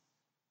shredded.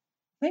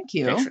 Thank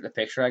you. The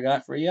picture I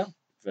got for you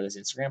for this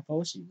Instagram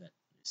post, you got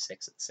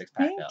six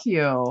pack. Thank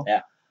you.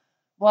 Yeah.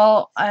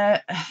 Well,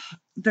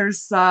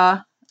 there's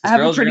I have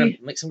girls a pretty.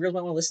 Some girls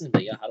might want to listen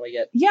to you. How do I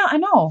get? Yeah, I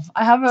know.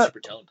 I have super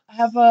toned. I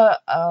have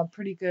a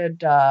pretty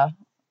good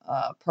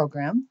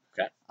program.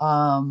 Okay.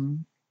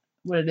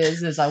 What it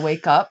is I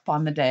wake up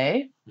on the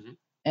day,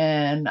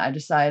 and I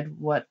decide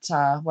what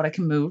I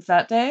can move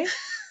that day.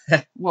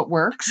 What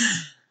works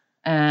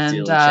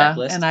and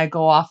I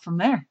go off from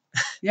there.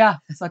 Yeah.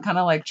 So I kind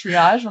of like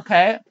triage.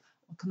 Okay.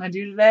 What can I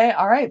do today?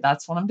 All right.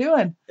 That's what I'm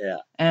doing. Yeah.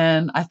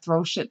 And I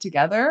throw shit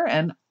together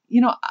and I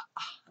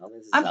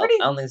don't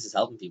think this is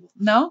helping people.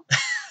 No,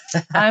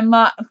 I'm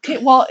okay.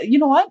 Well, you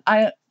know what?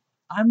 I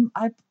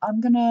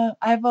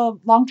have a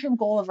long-term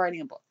goal of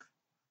writing a book.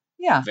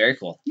 Yeah. Very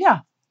cool.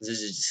 Yeah. Is this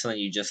just something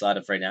you just thought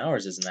of right now, or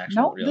is this an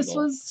actual real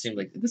goal?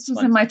 This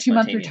was in my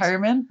 2-month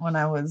retirement when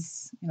I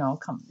was,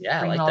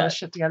 bringing all this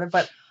shit together.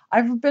 But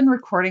I've been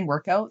recording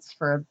workouts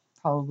for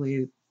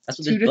probably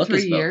 2 to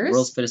 3 years. The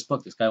world's fittest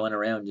book. This guy went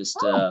around just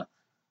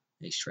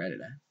he shredded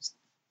it.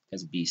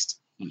 As a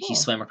beast. He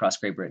swam across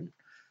Great Britain.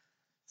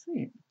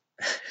 Sweet.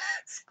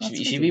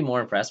 You should be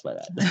more impressed by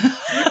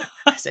that.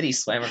 I said he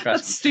swam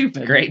across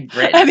Great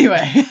Britain.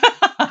 Anyway.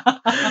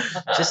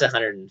 Just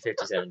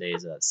 157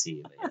 days at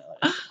sea. But,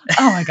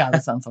 oh my god,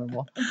 that sounds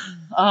horrible.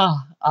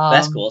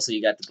 That's cool. So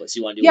you got the book. So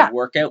you want to do a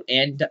workout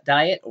and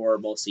diet, or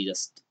mostly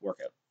just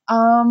workout?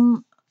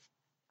 I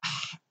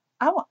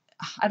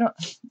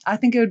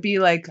think it would be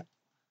like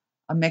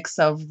a mix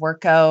of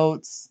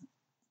workouts.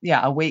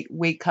 Yeah, a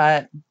weight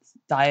cut,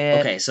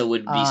 diet. Okay, so it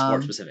would be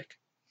sport specific.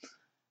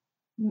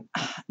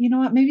 You know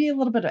what? Maybe a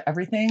little bit of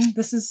everything.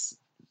 This is.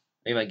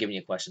 Maybe I'm giving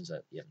you questions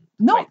that you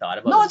haven't thought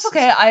about. No, it's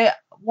okay.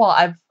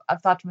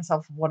 I've thought to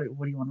myself, what do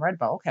you want to write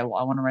about? Okay, well,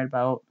 I want to write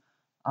about.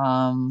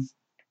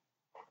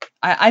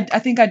 I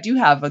think I do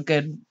have a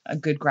good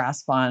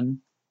grasp on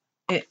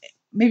it.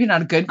 Maybe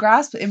not a good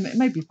grasp. It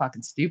might be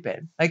fucking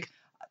stupid. Like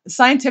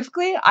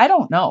scientifically, I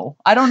don't know.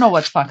 I don't know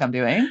what the fuck I'm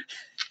doing.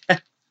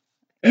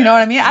 You know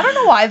what I mean? I don't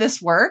know why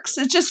this works.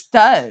 It just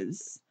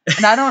does.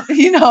 And I don't,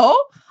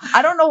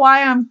 I don't know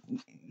why I'm.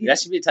 That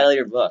should be the title of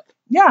your book.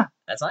 Yeah.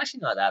 That's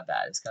actually not that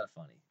bad. It's kind of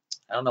funny.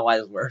 I don't know why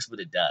this works, but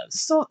it does.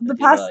 So the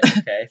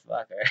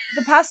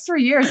past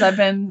 3 years, I've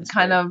been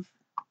kind of,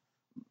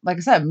 like I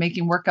said,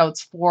 making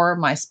workouts for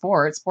my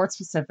sport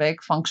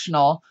specific,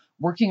 functional,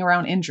 working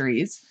around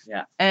injuries.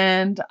 Yeah.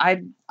 And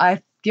I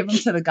give them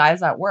to the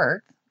guys at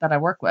work that I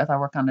work with. I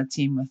work on a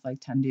team with like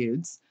 10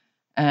 dudes.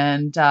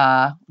 And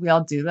we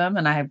all do them.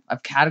 And I have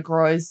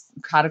categories.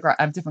 I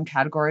have different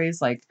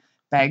categories like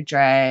bag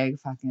drag,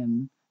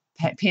 fucking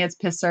pants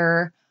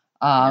pisser.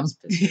 Pants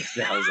pisser.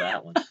 The hell's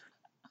that one?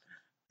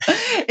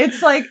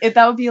 It's like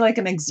that would be like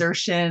an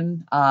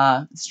exertion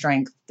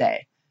strength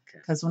day.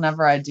 Because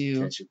whenever I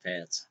do,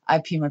 I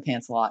pee my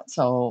pants a lot.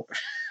 So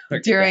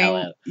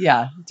during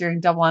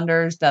double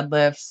unders,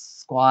 deadlifts,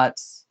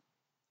 squats,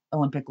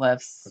 Olympic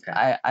lifts,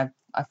 I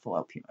full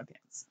out pee my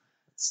pants.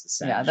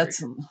 Yeah,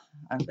 that's.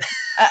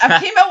 I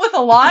came out with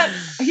a lot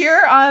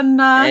here on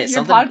hey, your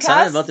something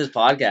podcast. about this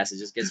podcast. It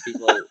just gets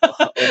people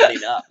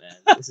opening up,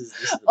 man. This is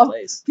the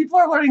place. People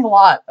are learning a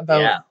lot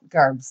about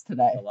garbs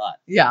today. A lot.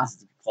 Yeah. This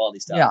is quality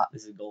stuff. Yeah.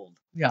 This is gold.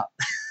 Yeah.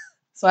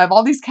 So I have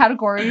all these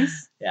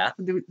categories. Yeah.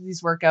 For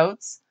these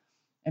workouts,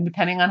 and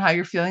depending on how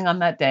you're feeling on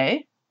that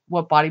day,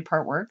 what body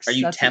part works. Are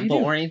you tempo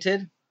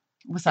oriented?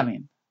 What's that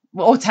mean?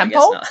 Oh,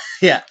 tempo?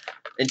 Yeah.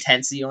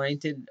 Intensity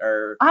oriented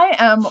or? I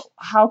am.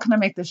 How can I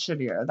make this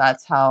shittier?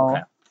 That's how.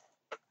 Okay.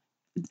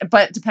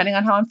 But depending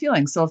on how I'm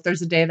feeling. So if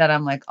there's a day that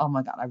I'm like, oh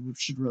my God, I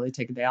should really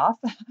take a day off.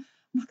 I'm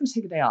not going to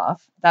take a day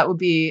off. That would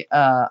be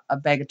a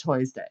bag of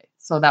toys day.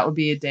 So that would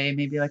be a day,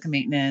 maybe like a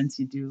maintenance.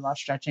 You do a lot of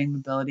stretching,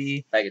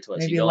 mobility. Bag of toys.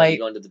 Maybe you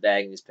go into the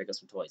bag and just pick up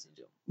some toys and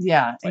do.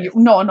 Yeah.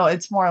 No.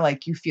 It's more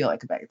like you feel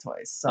like a bag of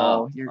toys.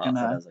 So you're going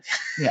to.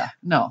 Yeah.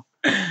 No.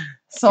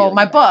 So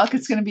my book,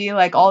 it's going to be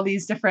like all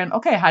these different,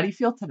 okay, how do you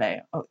feel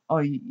today? Oh,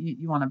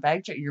 you want a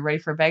bag drag? You're ready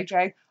for a bag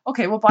drag?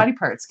 Okay, what body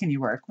parts can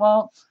you work?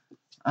 Well,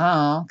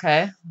 oh,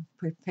 okay.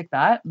 Pick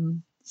that.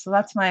 And so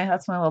that's my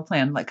little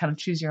plan, like kind of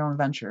choose your own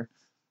adventure.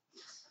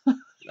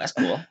 That's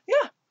cool.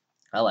 Yeah.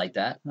 I like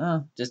that.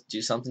 Just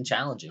do something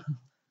challenging.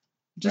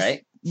 Just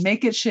right?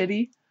 Make it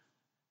shitty.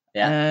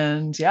 Yeah.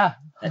 And yeah.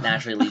 That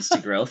naturally leads to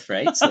growth,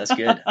 right? So that's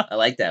good. I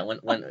like that.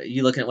 When are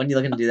you looking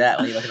to do that?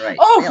 When are you looking to write?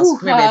 Oh,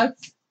 God.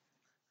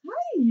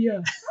 Hi.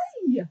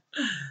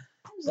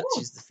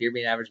 She's the Fear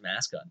Being Average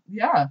mascot.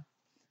 Yeah.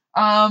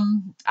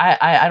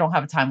 I don't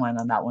have a timeline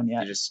on that one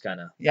yet. You're just kind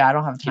of I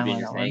don't have a timeline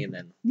on that one. And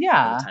then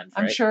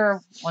I'm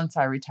sure once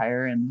I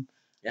retire and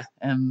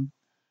am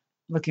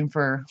looking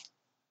for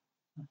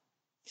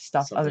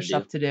other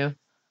stuff to do.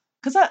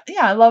 Because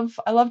I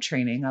love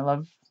training. I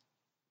love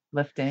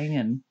lifting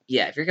and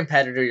if you're a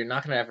competitor, you're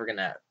not ever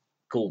gonna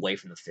go away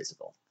from the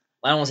physical.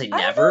 I don't want to say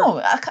never.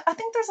 I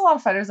think there's a lot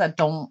of fighters that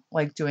don't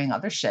like doing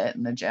other shit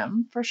in the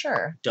gym, for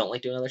sure. Don't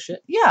like doing other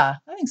shit? Yeah,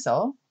 I think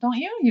so. Don't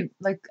you?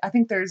 I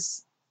think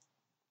there's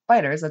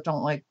fighters that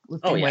don't like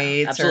lifting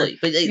weights. Absolutely.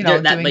 But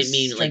that might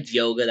mean strength. Like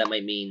yoga, that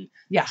might mean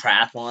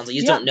triathlons. Like,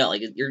 you just don't know.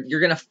 Like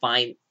you're gonna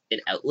find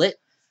an outlet.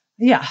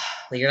 Yeah.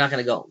 Like you're not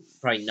gonna go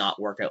probably not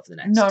work out for the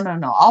next. No.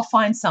 I'll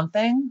find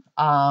something.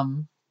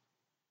 I'm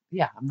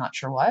not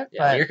sure what.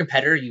 Yeah, when you're a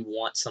competitor, you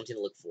want something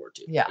to look forward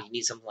to. Yeah. Like, you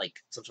need something like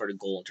some sort of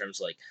goal in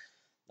terms of like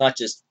not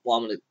just, well,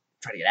 I'm gonna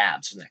try to get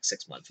abs for the next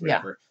 6 months,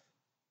 whatever.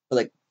 But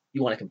like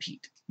you want to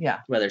compete. Yeah.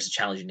 Whether it's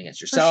challenging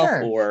against yourself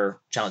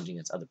or challenging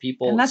against other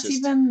people. And that's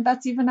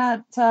even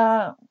at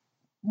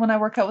when I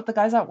work out with the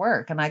guys at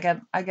work, and I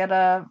get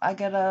a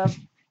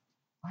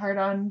hard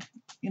on,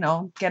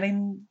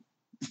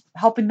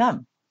 helping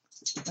them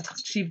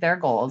achieve their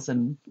goals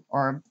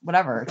or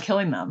whatever,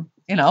 killing them,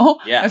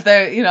 Yeah. if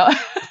they're,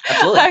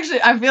 Absolutely.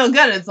 Actually, I feel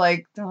good. It's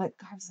like, they're like,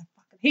 God, I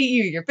fucking hate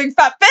you. You're a big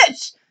fat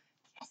bitch.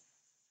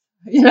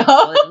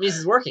 Well, it means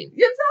it's working.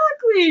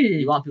 Exactly.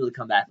 You want people to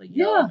come back like,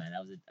 yo, man,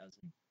 that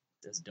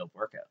was a dope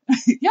workout.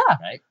 Yeah.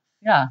 Right?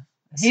 Yeah.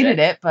 I hated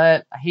it,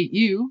 but I hate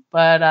you.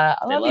 But I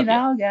love you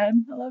now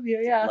again. I love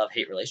you. Yeah.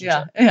 Love-hate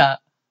relationship. Yeah.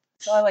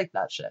 So I like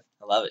that shit.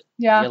 I love it.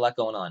 Yeah. You got a lot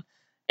going on.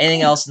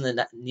 Anything else in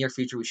the near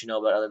future we should know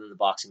about other than the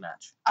boxing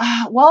match?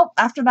 Well,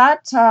 after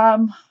that,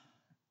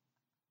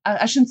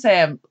 I shouldn't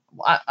say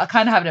I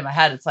kind of have it in my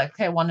head. It's like,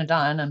 okay, one and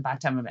done and back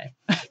to MMA.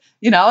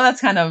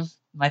 That's kind of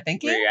my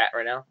thinking. Where you're at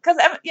right now? Because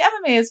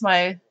MMA is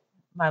my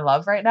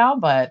love right now,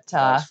 but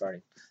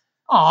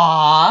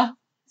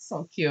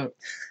so cute.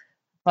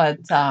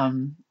 But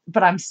I'm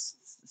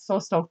so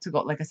stoked to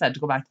go, like I said, to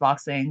go back to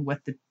boxing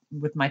with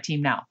my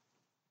team now.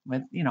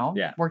 With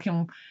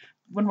working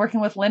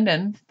with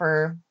Lyndon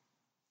for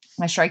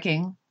my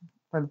striking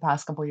for the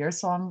past couple of years,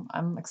 so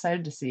I'm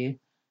excited to see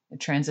it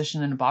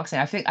transition into boxing.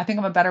 I think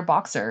I'm a better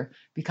boxer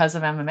because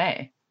of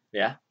MMA.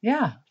 Yeah.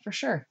 Yeah, for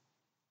sure.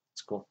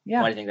 It's cool.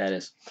 Yeah. Why do you think that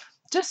is?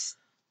 Just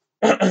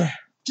the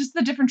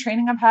different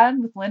training I've had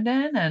with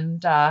Lyndon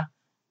and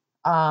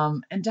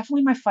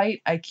definitely my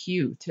fight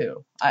IQ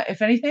too.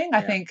 If anything, I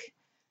think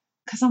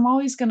because I'm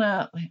always I'm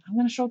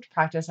gonna show up to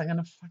practice. I'm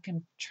gonna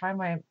fucking try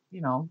my,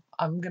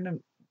 I'm gonna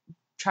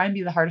try and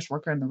be the hardest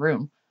worker in the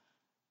room.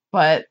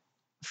 But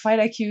fight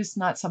IQ is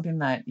not something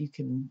that you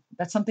can.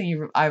 That's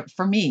something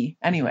for me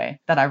anyway,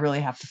 that I really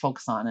have to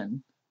focus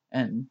on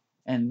and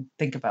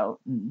think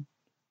about and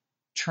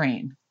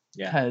train.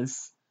 Yeah.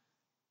 Because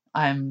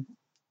I'm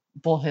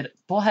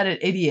bullheaded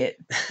idiot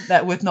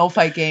that with no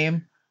fight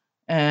game,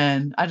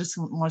 and I just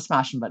want to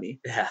smash somebody.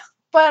 Yeah.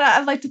 But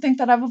I'd like to think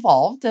that I've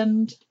evolved,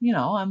 and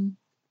I'm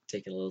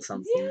taking a little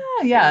something.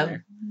 Yeah,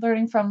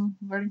 learning from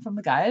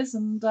the guys,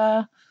 and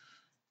better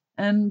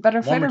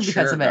more fighter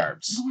because of it.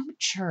 Garbs. More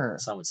mature.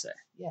 Some would say.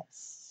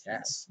 Yes.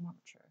 More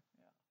mature.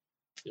 Yeah.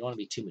 You don't want to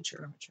be too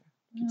mature.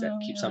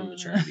 Keep some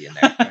maturity in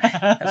there. Right?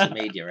 That's what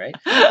made you, right?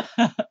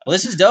 Well,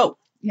 this is dope.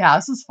 Yeah,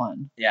 this is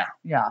fun. Yeah.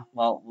 Yeah.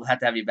 Well, we'll have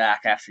to have you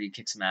back after you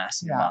kick some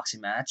ass in your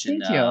boxing match.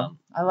 Thank you.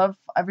 I love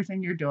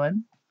everything you're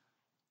doing.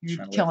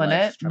 You're killing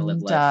it.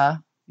 And I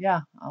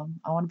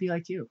want to be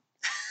like you.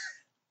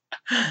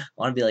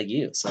 want to be like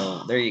you.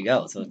 So there you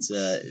go. So it's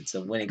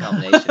a winning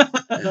combination.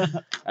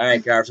 All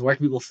right, Garbs, where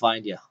can people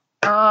find you?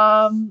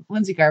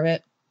 Lindsay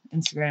Garbett,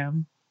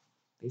 Instagram,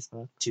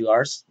 Facebook. 2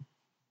 R's?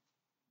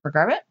 For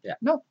Garbett? Yeah.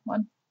 No,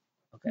 1.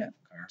 Okay.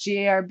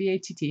 Yeah.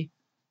 Garbatt.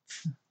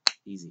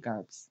 Easy.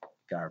 Garbs.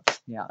 Garbs.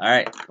 Yeah. All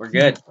right. We're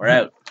good. We're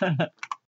out.